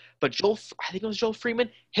bounds, but I think it was Joel Freeman,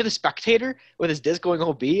 hit a spectator with his disc going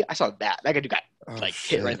OB. I saw that. That guy got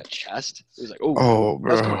hit right in the chest. It was like, bro,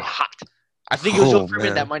 that was coming hot. I think it was Joel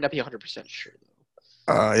Freeman. That might not be 100% sure though.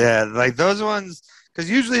 Oh yeah, like those ones, because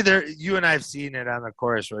usually you and I've seen it on the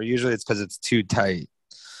course where usually it's because it's too tight.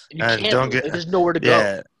 And there's nowhere to go.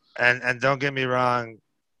 Yeah, and don't get me wrong,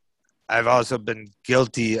 I've also been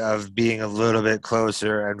guilty of being a little bit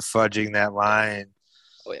closer and fudging that line.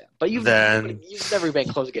 Oh yeah, but you've never been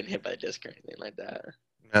close to getting hit by a disc or anything like that.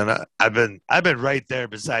 And I've been right there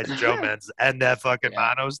beside Joe Menz and that fucking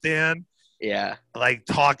mono stand. Yeah, like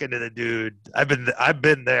talking to the dude. I've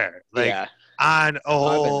been there. Like on a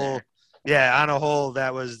hole. Yeah, on a hole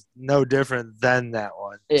that was no different than that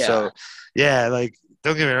one. Yeah. So yeah, like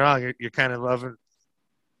don't get me wrong, you're kind of loving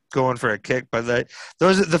going for a kick, but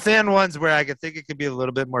those are the fan ones where I could think it could be a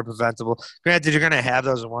little bit more preventable. Granted, you're gonna have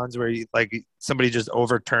those ones where you like somebody just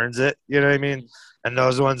overturns it, you know what I mean? And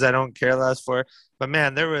those ones I don't care less for. But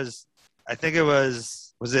man, I think it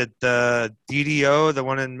was it the DDO, the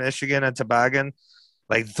one in Michigan at Toboggan?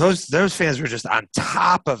 Like those fans were just on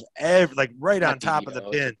top of right on top of the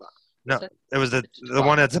pin. No, it was the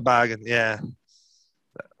one at Toboggan, yeah.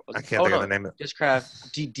 I can't think of the name of it.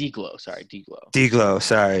 Discraft D-Glow, sorry, D-Glow. D-Glow,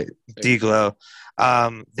 sorry. D-Glow.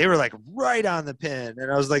 They were like right on the pin.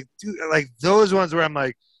 And I was like, dude, like those ones where I'm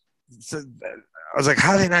like, I was like,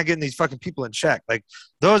 how are they not getting these fucking people in check? Like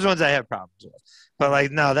those ones I have problems with. But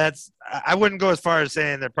like, no, I wouldn't go as far as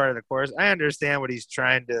saying they're part of the course. I understand what he's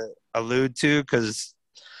trying to allude to because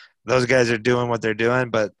those guys are doing what they're doing.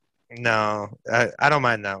 But no, I don't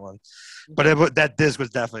mind that one. But that disc was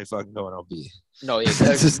definitely fucking going OB. No, yeah,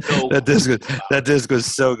 that disc was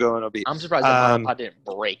so going OB. I'm surprised that pod didn't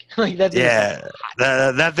break. Like that.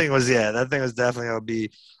 That thing was definitely OB.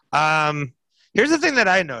 Here's the thing that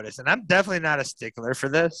I noticed, and I'm definitely not a stickler for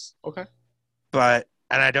this. Okay. And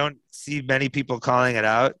I don't see many people calling it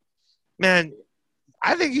out. Man,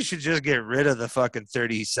 I think you should just get rid of the fucking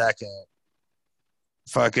 30-second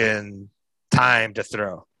fucking time to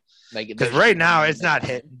throw. Because right now it's not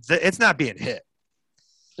hit. It's not being hit.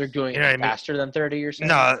 They're doing it faster than 30 or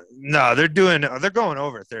something? No, they're going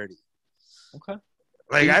over 30. Okay.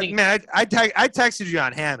 Like I texted you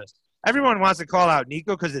on Hamas. Everyone wants to call out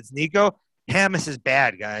Nico because it's Nico. Hamas is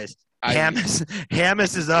bad, guys.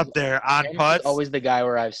 Hamas is up there on putts. Always the guy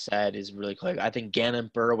where I've said is really quick. I think Gannon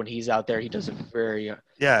Burr, when he's out there, he does it very and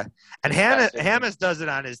Hamas does it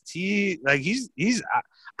on his tee. Like he's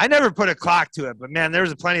I never put a clock to it, but man, there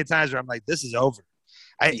was plenty of times where I'm like, this is over.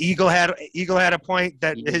 Eagle had a point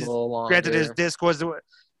that his disc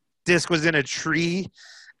was in a tree,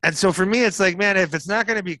 and so for me, it's like, man, if it's not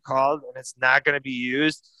going to be called and it's not going to be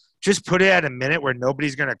used, just put it at a minute where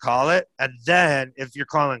nobody's going to call it. And then if you're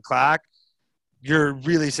calling clock, you're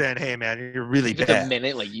really saying, hey, man, you're really bad. It's a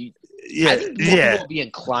minute, like you. Yeah, I think people will be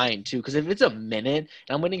inclined to, because if it's a minute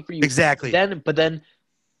and I'm waiting for you. Exactly. Then,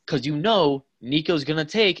 because Nico's going to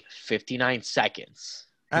take 59 seconds.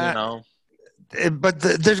 But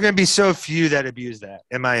there's going to be so few that abuse that,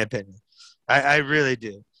 in my opinion. I really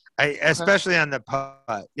do. Especially on the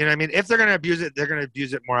putt. You know what I mean? If they're going to abuse it, they're going to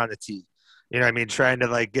abuse it more on the tee. You know what I mean? Trying to,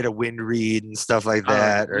 like, get a wind read and stuff like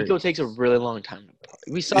that. Nico takes a really long time to putt.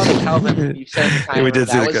 We saw the Calvin. You said the time we did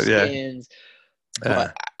see that was spins.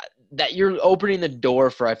 But that you're opening the door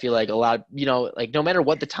for, I feel like, a lot of, like, no matter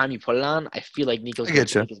what the time you put it on, I feel like Nico's going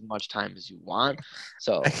to take as much time as you want.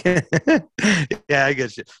 So. Yeah, I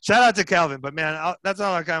get you. Shout out to Calvin. But, man, that's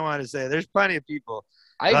all I kind of wanted to say. There's plenty of people.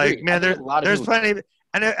 I agree. Man, there's plenty.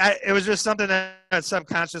 And it was just something that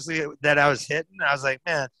subconsciously that I was hitting. I was like,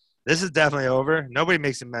 man, this is definitely over. Nobody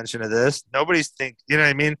makes a mention of this. Nobody's you know what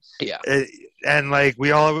I mean? Yeah. And, like,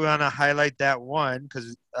 we all want to highlight that one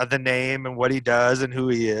because of the name and what he does and who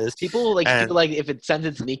he is. People like if it sends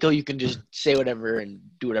it to Nico, you can just say whatever and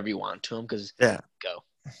do whatever you want to him because go.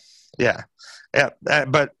 Yeah.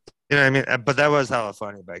 But you know what I mean? But that was hella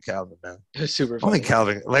funny by Calvin, man. It was super funny. Only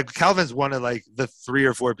Calvin. Like, Calvin's one of, like, the 3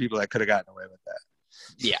 or 4 people that could have gotten away with that.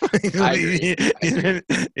 Yeah, I agree.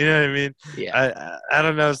 You know what I mean? Yeah. I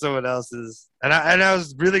don't know if someone else is, and I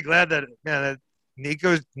was really glad that, man, that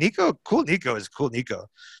cool Nico is cool Nico.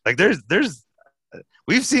 Like there's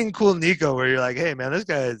we've seen cool Nico where you're like, hey man, this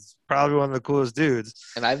guy is probably one of the coolest dudes.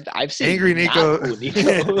 And I've seen Angry Nico, cool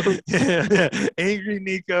Nico. Angry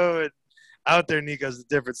Nico and out there Nico's a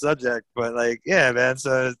different subject, but like, yeah, man.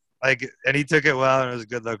 So Like, and he took it well, and it was a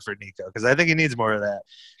good look for Nico because I think he needs more of that.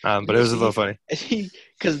 But it was a little funny.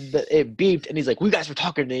 Because it beeped, and he's like, "We guys were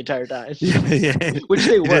talking the entire time," Yeah. which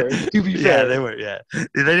they were. To be fair, yeah, they were. Yeah,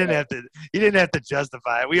 they didn't have to. He didn't have to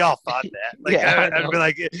justify it. We all thought that. Like, Yeah, I'd be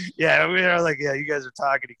like, yeah, we were like, yeah, you guys were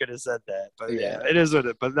talking. He could have said that, but yeah, it is what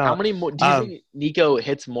it. But no, how many more? Do you think Nico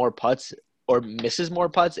hits more putts or misses more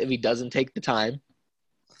putts if he doesn't take the time?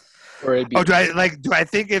 Or it'd be do I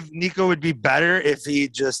think if Nico would be better if he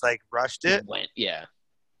just like rushed it? Yeah.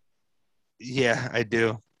 Yeah, I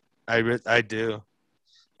do. I do.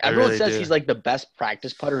 Everyone says he's like the best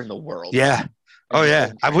practice putter in the world. Yeah. Oh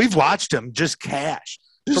yeah. We've watched him just cash.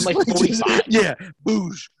 From like 45. Yeah.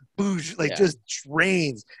 Boosh. Like just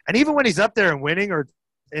trains. And even when he's up there and winning or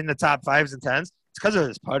in the top 5s and 10s, it's because of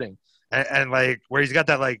his putting. And like where he's got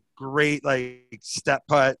that like great like step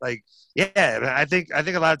putt. Like, yeah, I think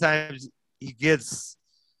a lot of times he gets,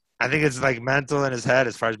 I think it's like mental in his head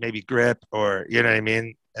as far as maybe grip or, you know what I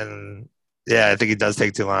mean? And yeah, I think he does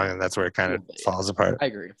take too long, and that's where it kind of falls apart. I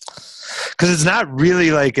agree. Because it's not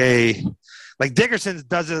really like like Dickerson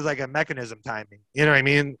does it as like a mechanism timing. You know what I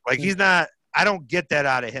mean? Like he's not, I don't get that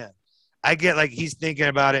out of him. I get like he's thinking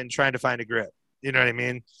about it and trying to find a grip. You know what I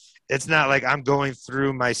mean? It's not like I'm going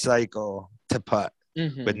through my cycle to putt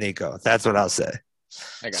with Nico. That's what I'll say.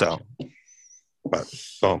 But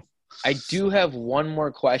boom. I do have one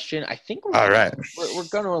more question. I think we're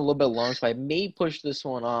going a little bit long, so I may push this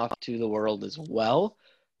one off to the world as well.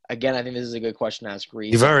 Again, I think this is a good question to ask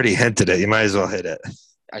Reese. You've already hinted it. You might as well hit it.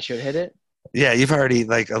 I should hit it? Yeah, you've already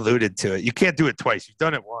like alluded to it. You can't do it twice. You've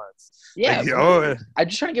done it once. Yeah. Like, I'm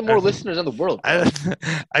just trying to get more listeners on the world.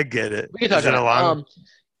 I get it. We can talk about it.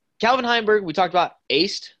 Calvin Heimberg, we talked about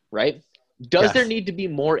aced, right? Does there need to be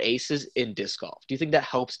more aces in disc golf? Do you think that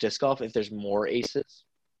helps disc golf if there's more aces?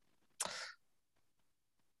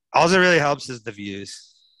 All that really helps is the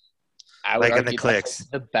views. Like in the clicks.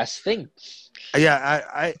 The best thing.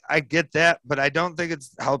 Yeah, I get that, but I don't think it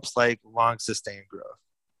helps like long sustained growth.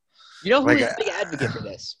 You know who is a big advocate for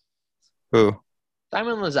this? Who?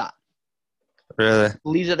 Simon Lizotte. Really?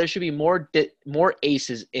 Believes that there should be more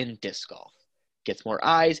aces in disc golf. Gets more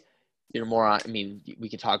eyes. You're more on. I mean, we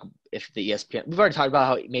can talk if the ESPN. We've already talked about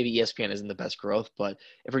how maybe ESPN isn't the best growth, but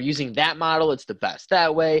if we're using that model, it's the best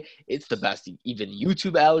that way. It's the best even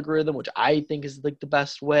YouTube algorithm, which I think is like the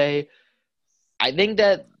best way. I think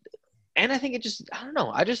that, and I think it just. I don't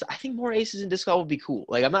know. I think more aces in disc golf would be cool.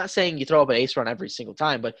 Like I'm not saying you throw up an ace run every single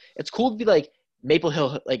time, but it's cool to be like Maple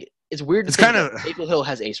Hill. Like it's weird. To think that Maple Hill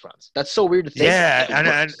has ace runs. That's so weird to think.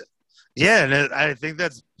 Yeah, and I think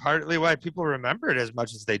that's partly why people remember it as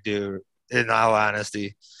much as they do, in all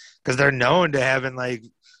honesty, because they're known to having like,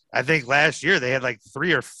 I think last year they had like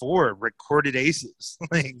 3 or 4 recorded aces,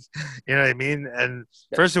 like, you know what I mean? And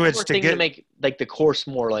first of which to make like the course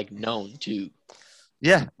more like known too.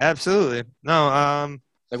 Yeah, absolutely. No,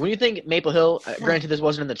 like when you think Maple Hill, granted this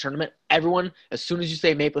wasn't in the tournament, everyone, as soon as you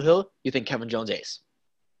say Maple Hill, you think Kevin Jones ace.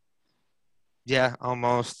 Yeah,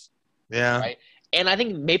 almost. Yeah. Right. And I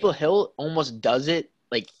think Maple Hill almost does it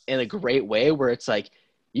like in a great way where it's like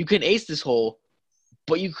you can ace this hole,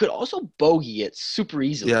 but you could also bogey it super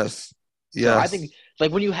easily. Yes. So I think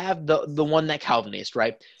like when you have the one that Calvin aced,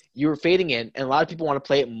 right? You're fading in, and a lot of people want to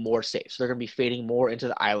play it more safe. So they're going to be fading more into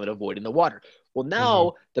the island, avoiding the water. Well,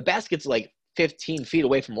 now the basket's like 15 feet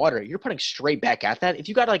away from water. You're putting straight back at that. If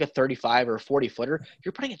you got like a 35 or a 40 footer,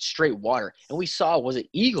 you're putting it straight water. And we saw, was it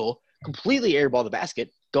Eagle completely airball the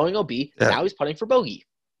basket, going OB. Yep. Now he's putting for bogey.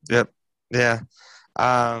 Yep. Yeah.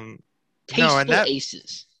 Tasteful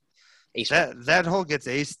aces. That hole gets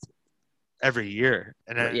aced every year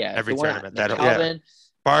and every tournament.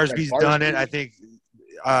 Barsby's done it. I think.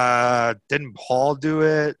 Didn't Paul do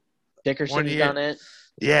it? Dickerson's done it.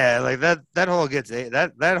 Yeah, like that hole gets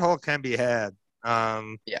that hole can be had.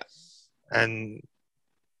 And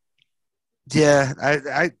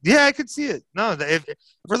I could see it. No, if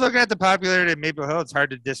we're looking at the popularity of Maple Hill, it's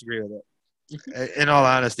hard to disagree with it. In all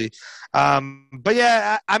honesty, but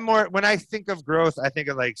yeah, I'm more when I think of growth, I think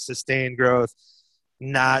of like sustained growth,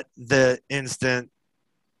 not the instant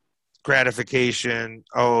gratification.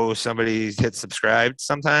 Oh, somebody hit subscribed.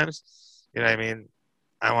 Sometimes, you know what I mean.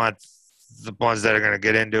 I want the ones that are going to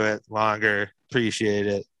get into it longer, appreciate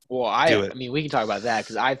it. Well, I mean, we can talk about that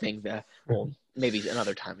because I think that maybe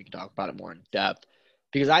another time we can talk about it more in depth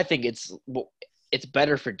because I think it's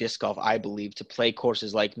better for disc golf, I believe, to play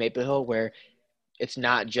courses like Maple Hill where it's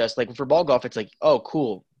not just like for ball golf, it's like, oh,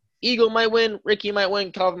 cool. Eagle might win, Ricky might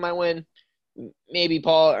win, Calvin might win, maybe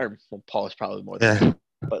Paul Paul is probably more than that.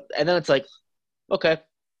 But and then it's like, okay,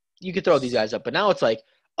 you could throw these guys up. But now it's like,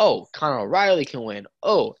 oh, Conor O'Reilly can win.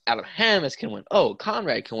 Oh, Adam Hammes can win. Oh,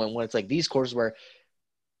 Conrad can win. When it's like these courses where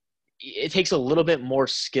it takes a little bit more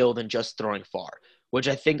skill than just throwing far, which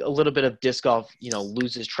I think a little bit of disc golf,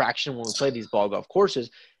 loses traction when we play these ball golf courses,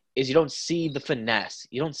 is you don't see the finesse.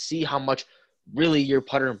 You don't see how much really your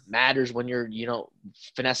putter matters when you're,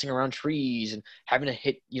 finessing around trees and having to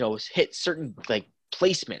hit certain like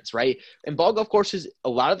placements, right? In ball golf courses, a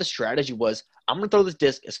lot of the strategy was I'm going to throw this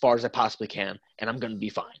disc as far as I possibly can, and I'm going to be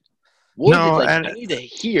fine. Woods is No, like, and I need to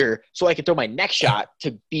hear so I can throw my next shot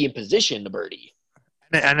to be in position to birdie.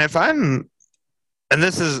 if I'm, and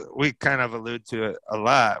this is, we kind of allude to it a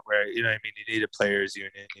lot, where you need a players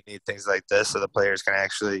union, you need things like this so the players can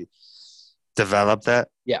actually develop that.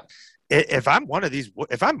 Yeah. If I'm one of these,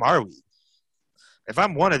 if I'm Marwy, if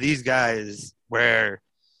I'm one of these guys where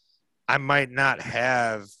I might not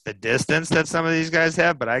have the distance that some of these guys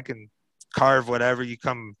have, but I can carve whatever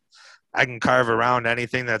I can carve around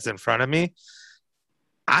anything that's in front of me.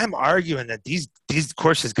 I'm arguing that these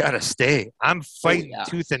courses got to stay. I'm fighting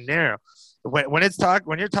tooth and nail. When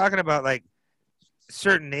you're talking about like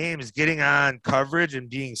certain names getting on coverage and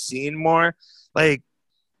being seen more, like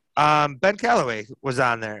Ben Callaway was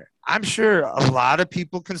on there. I'm sure a lot of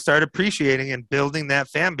people can start appreciating and building that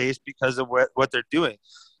fan base because of what they're doing.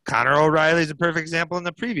 Conor O'Reilly is a perfect example in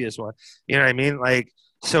the previous one. You know what I mean? Like,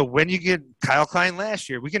 so when you get Kyle Klein last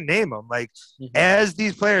year, we can name them. Like, as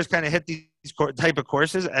these players kind of hit these type of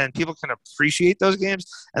courses and people can appreciate those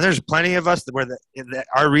games, and there's plenty of us where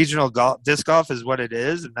our regional disc golf is what it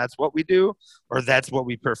is, and that's what we do, or that's what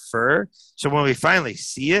we prefer. So when we finally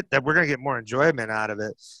see it, that we're going to get more enjoyment out of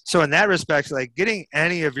it. So in that respect, like getting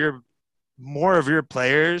more of your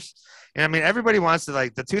players. And I mean, everybody wants to,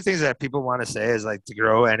 like, the two things that people want to say is like, to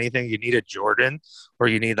grow anything, you need a Jordan or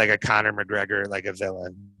you need like a Conor McGregor, like a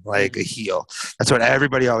villain, like a heel. That's what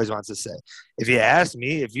everybody always wants to say. If you ask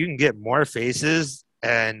me, if you can get more faces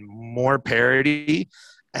and more parity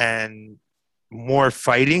and more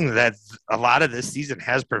fighting that a lot of this season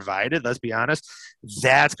has provided, let's be honest,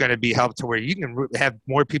 that's going to be helped to where you can have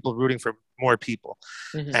more people rooting for more people.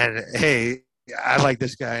 And hey, I like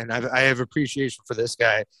this guy and I have appreciation for this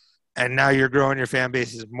guy. And now you're growing your fan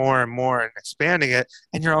bases more and more and expanding it.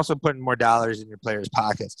 And you're also putting more dollars in your players'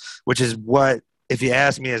 pockets, which is what, if you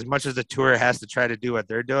ask me, as much as the tour has to try to do what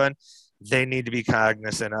they're doing, they need to be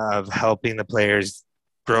cognizant of helping the players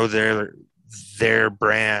grow their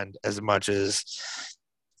brand as much as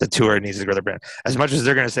the tour needs to grow their brand. As much as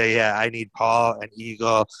they're going to say, yeah, I need Paul and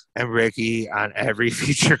Eagle and Ricky on every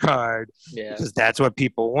feature card because that's what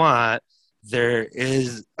people want. There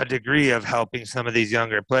is a degree of helping some of these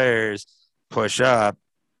younger players push up.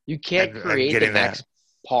 You can't create the next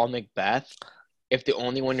Paul McBeth if the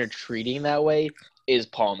only one you're treating that way is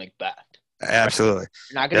Paul McBeth. Absolutely.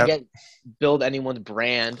 You're not going to build anyone's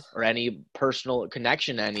brand or any personal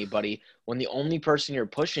connection to anybody when the only person you're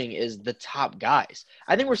pushing is the top guys.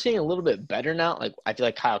 I think we're seeing a little bit better now. Like, I feel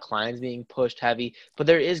like Kyle Klein's being pushed heavy, but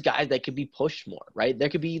there is guys that could be pushed more, right? There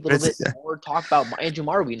could be a little bit more talk about Andrew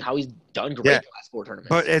Marwy and how he's done great the last 4 tournaments.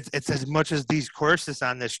 But it's as much as these courses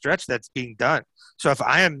on this stretch that's being done. So if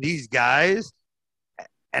I am these guys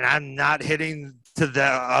and I'm not hitting to the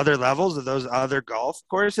other levels of those other golf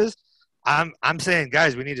courses, I'm saying,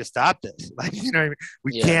 guys, we need to stop this. Like, you know what I mean?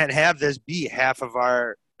 We can't have this be half of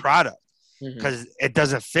our product because it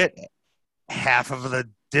doesn't fit half of the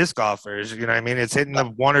disc golfers. You know what I mean? It's hitting the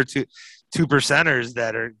 1 or 2 percenters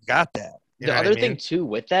that got that. The other thing too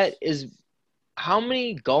with that is how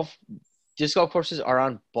many disc golf courses are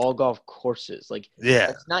on ball golf courses. Like,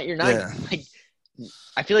 like,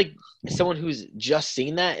 I feel like someone who's just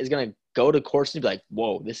seen that is gonna go to course and be like,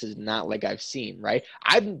 whoa, this is not like I've seen, right?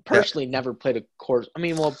 I've personally never played a course. I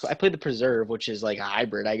mean, well, I played the Preserve, which is like a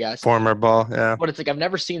hybrid, I guess. Former ball, But it's like I've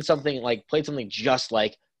never seen played something just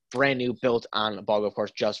like brand new built on a ball golf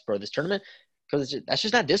course just for this tournament because that's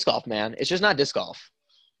just not disc golf, man. It's just not disc golf.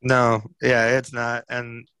 No, it's not.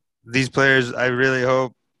 And these players, I really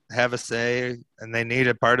hope, have a say, and they need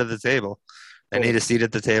a part of the table. They need a seat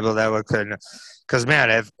at the table that would – because,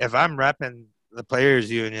 man, if I'm repping the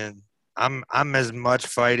players' union – I'm as much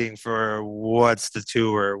fighting for what's the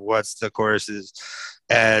tour, what's the courses,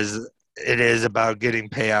 as it is about getting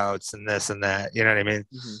payouts and this and that. You know what I mean?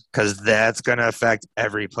 Because that's going to affect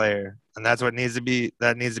every player, and that's what needs to be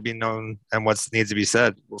known and what needs to be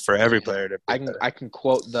said for every player. I can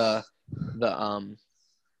quote the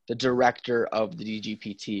director of the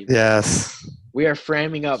DGP team. Yes, we are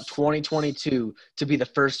framing up 2022 to be the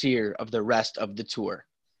first year of the rest of the tour.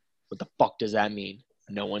 What the fuck does that mean?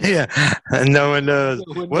 No one knows. Yeah, no one knows.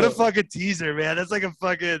 No one What knows. a fucking teaser, man. That's like a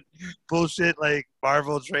fucking bullshit like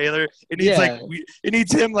Marvel trailer. It needs Yeah. it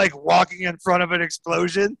needs him like walking in front of an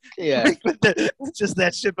explosion. Yeah. Like, with just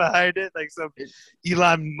that shit behind it, like some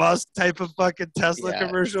Elon Musk type of fucking Tesla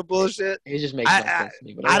commercial bullshit. It just makes no sense to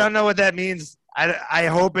me. But I don't know what that means. I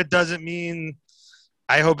hope it doesn't mean.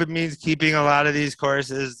 I hope it means keeping a lot of these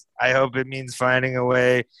courses. I hope it means finding a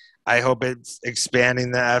way. I hope it's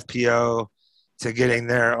expanding the FPO to getting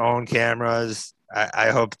their own cameras. I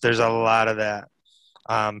hope there's a lot of that.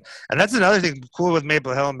 And that's another thing cool with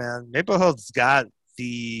Maple Hill, man. Maple Hill's got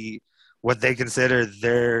what they consider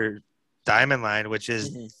their diamond line, which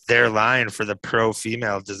is their line for the pro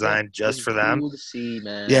female design just for them. Cool to see,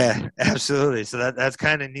 man. Yeah, absolutely. So that's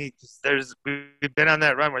kind of neat. We've been on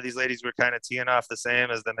that run where these ladies were kind of teeing off the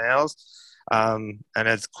same as the males. And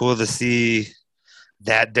it's cool to see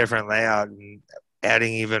that different layout and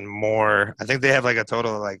adding even more. I think they have like a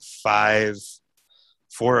total of like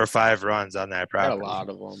 4 or 5 runs on that property. Got a lot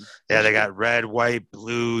of them. Yeah, they got red, white,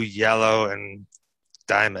 blue, yellow, and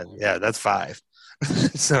diamond. Yeah, that's 5.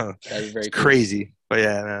 So it's crazy. But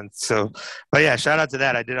yeah, man. But yeah, shout out to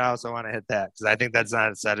that. I did also want to hit that because I think that's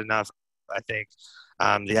not said enough. I think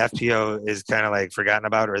the FPO is kind of like forgotten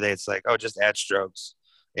about, or it's like, oh, just add strokes.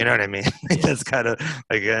 You know what I mean? That's kind of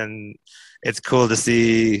like, and it's cool to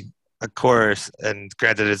see a course, and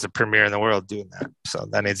granted, it's a premier in the world doing that. So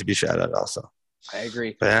that needs to be shouted out also. I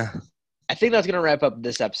agree. But yeah. I think that's going to wrap up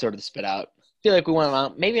this episode of the Spit Out. I feel like we went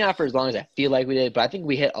on, maybe not for as long as I feel like we did, but I think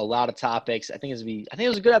we hit a lot of topics. I think it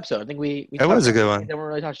was a good episode. I think it was a good one. That we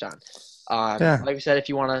really touched on. Like we said, if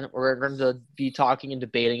you want to, we're going to be talking and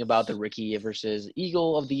debating about the Rookie versus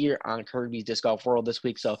Eagle of the Year on Kirby's Disc Golf World this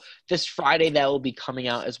week. So this Friday, that will be coming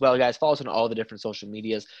out as well, guys. Follow us on all the different social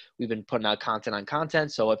medias. We've been putting out content on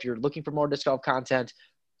content. So if you're looking for more disc golf content,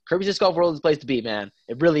 Kirby's Disc Golf World is the place to be, man.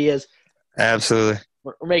 It really is. Absolutely.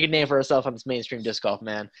 We're making a name for ourselves on this mainstream disc golf,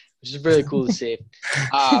 man, which is really cool to see.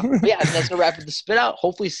 But yeah, that's going to wrap up the Spit Out.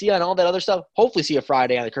 Hopefully see you on all that other stuff. Hopefully see you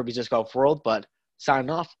Friday on the Kirby's Disc Golf World. But signing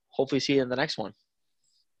off. Hopefully see you in the next one.